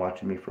you who've been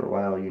watching me for a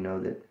while, you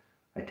know that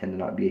I tend to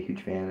not be a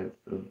huge fan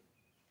of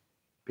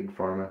big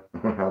pharma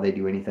or how they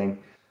do anything.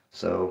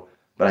 So,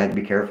 but I have to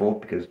be careful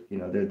because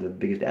they're the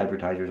biggest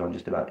advertisers on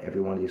just about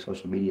every one of these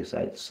social media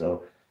sites.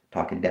 So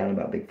talking down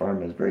about big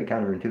pharma is very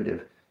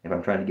counterintuitive if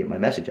I'm trying to get my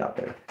message out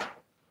there.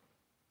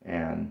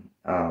 And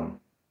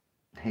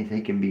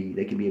they can be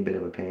a bit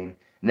of a pain.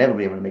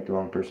 Inevitably, I'm gonna make the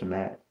wrong person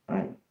mad.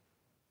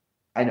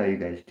 I know you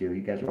guys do.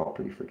 You guys are all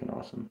pretty freaking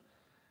awesome.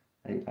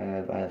 I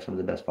have some of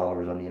the best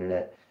followers on the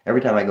internet.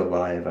 Every time I go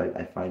live,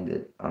 I find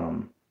that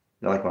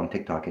like on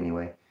TikTok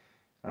anyway.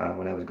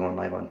 When I was going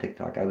live on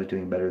TikTok, I was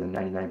doing better than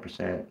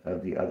 99%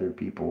 of the other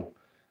people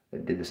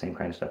that did the same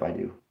kind of stuff I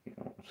do.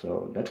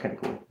 So that's kind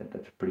of cool.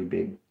 That's pretty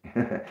big.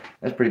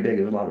 That's pretty big.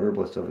 There's a lot of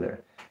herbalists over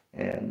there,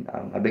 and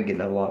I've been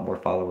getting a lot more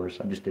followers.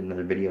 I just did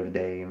another video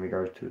today in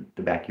regards to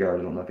the backyard.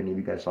 I don't know if any of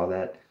you guys saw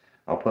that.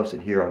 I'll post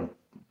it here on.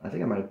 I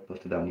think I might have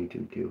posted it on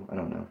YouTube too. I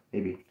don't know.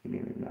 Maybe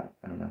not.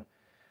 I don't know.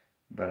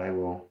 But I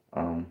will.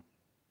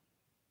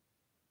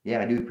 Yeah,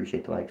 I do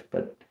appreciate the likes,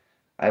 but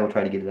I will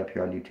try to get it up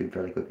here on YouTube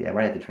fairly quickly. I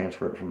might have to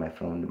transfer it from my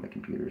phone to my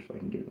computer so I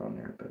can get it on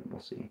there, but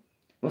we'll see.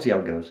 We'll see how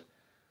it goes.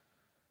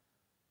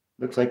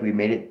 Looks like we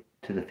made it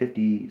to the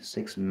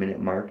 56-minute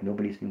mark.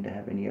 Nobody seemed to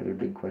have any other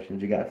big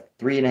questions. We got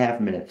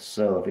 3.5 minutes,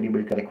 so if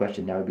anybody's got a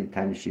question, now would be the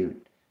time to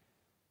shoot.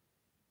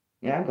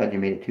 Yeah, I'm glad you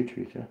made it too,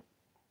 Teresa.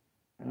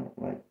 I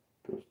don't like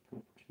those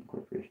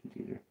corporations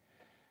either.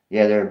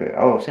 Yeah, they're a bit.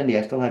 Oh, Cindy,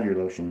 I still have your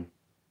lotion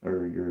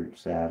or your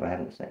salve. I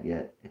haven't sent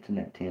yet. It's in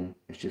that tin.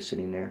 It's just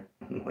sitting there,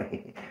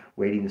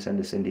 waiting to send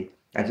to Cindy.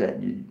 I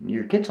said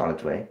your kit's on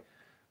its way,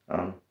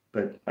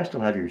 but I still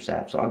have your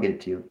salve, so I'll get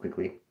it to you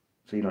quickly,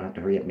 so you don't have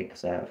to hurry up and make the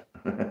salve.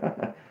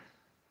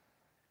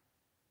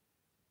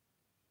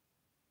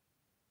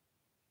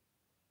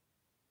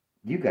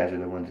 You guys are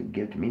the ones that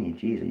give to me.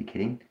 Jeez, are you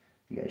kidding?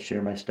 You guys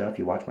share my stuff.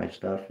 You watch my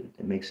stuff.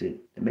 It makes it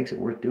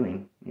worth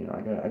doing.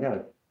 I got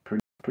a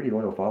pretty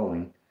loyal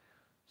following,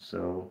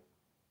 so.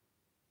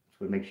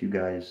 What makes you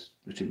guys,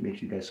 which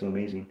makes you guys so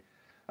amazing.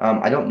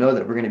 I don't know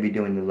that we're going to be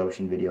doing the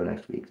lotion video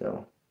next week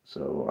though,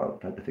 so I'll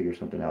have to figure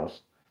something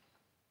else.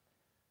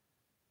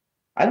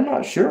 I'm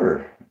not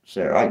sure,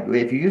 Sarah.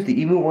 If you use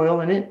the emu oil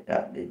in it,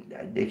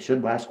 it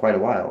should last quite a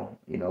while,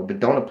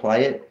 But don't apply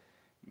it.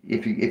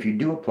 If you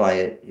do apply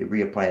it, you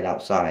reapply it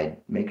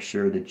outside. Make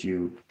sure that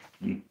you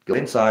go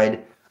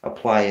inside,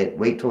 apply it,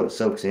 wait till it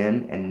soaks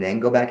in, and then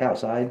go back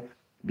outside.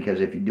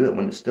 Because if you do it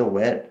when it's still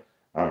wet,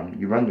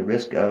 you run the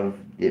risk of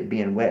it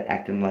being wet,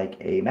 acting like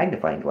a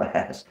magnifying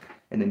glass,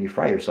 and then you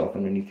fry yourself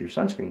underneath your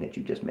sunscreen that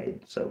you just made.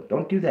 So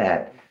don't do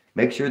that.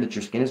 Make sure that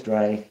your skin is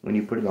dry when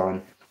you put it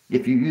on.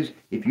 If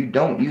you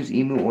don't use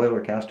emu oil or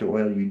castor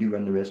oil, you do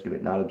run the risk of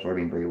it not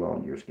absorbing very well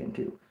into your skin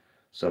too.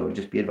 So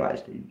just be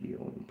advised.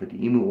 Put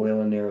the emu oil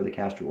in there or the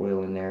castor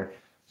oil in there,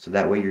 so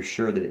that way you're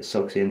sure that it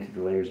soaks into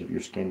the layers of your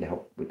skin to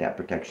help with that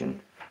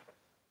protection.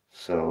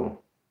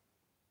 So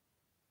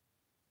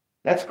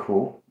that's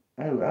cool.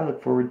 I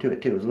look forward to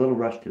it too. It was a little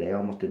rushed today. I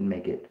almost didn't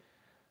make it.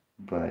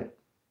 But,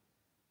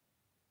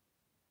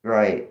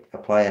 right,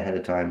 apply ahead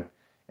of time.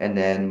 And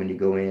then when you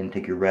go in,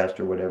 take your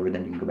rest or whatever,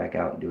 then you can go back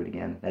out and do it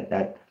again.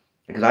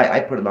 Because I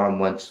put it on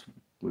once.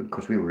 Of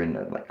course, we were in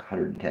like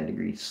 110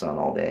 degrees sun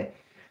all day.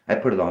 I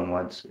put it on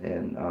once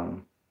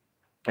and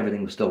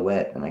everything was still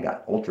wet and I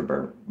got ultra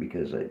burnt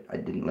because I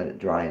didn't let it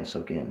dry and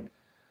soak in.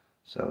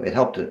 So it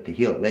helped to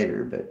heal it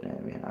later, but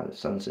I was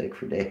sunsick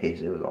for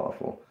days. It was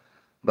awful.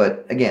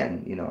 But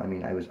again,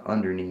 I was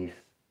underneath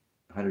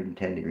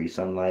 110 degrees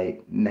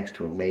sunlight next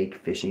to a lake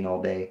fishing all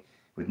day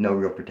with no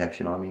real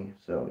protection on me.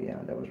 So yeah,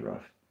 that was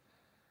rough.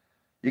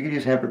 You could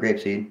use hemp or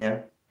grapeseed, yeah.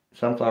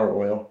 Sunflower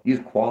oil. Use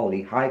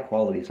quality, high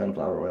quality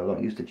sunflower oil.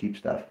 Don't use the cheap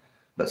stuff.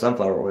 But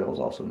sunflower oil is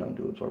also known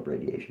to absorb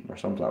radiation, or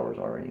sunflowers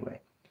are anyway.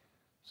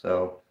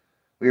 So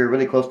we are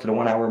really close to the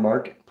 1 hour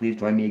mark. Please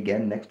join me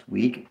again next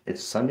week.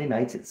 It's Sunday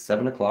nights at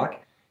 7 o'clock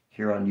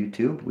here on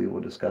YouTube. We will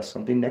discuss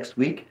something next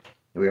week.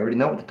 We already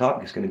know what the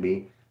topic is going to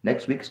be.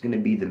 Next week is going to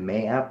be the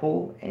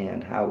mayapple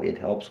and how it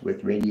helps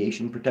with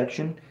radiation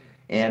protection,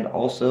 and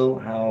also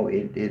how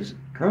it is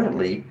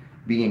currently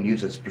being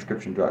used as a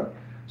prescription drug.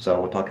 So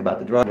we'll talk about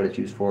the drug, what it's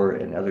used for,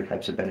 and other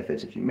types of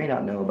benefits that you may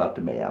not know about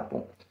the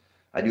mayapple.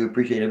 I do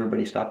appreciate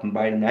everybody stopping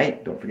by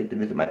tonight. Don't forget to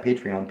visit my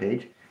Patreon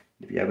page.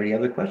 If you have any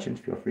other questions,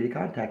 feel free to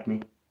contact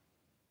me.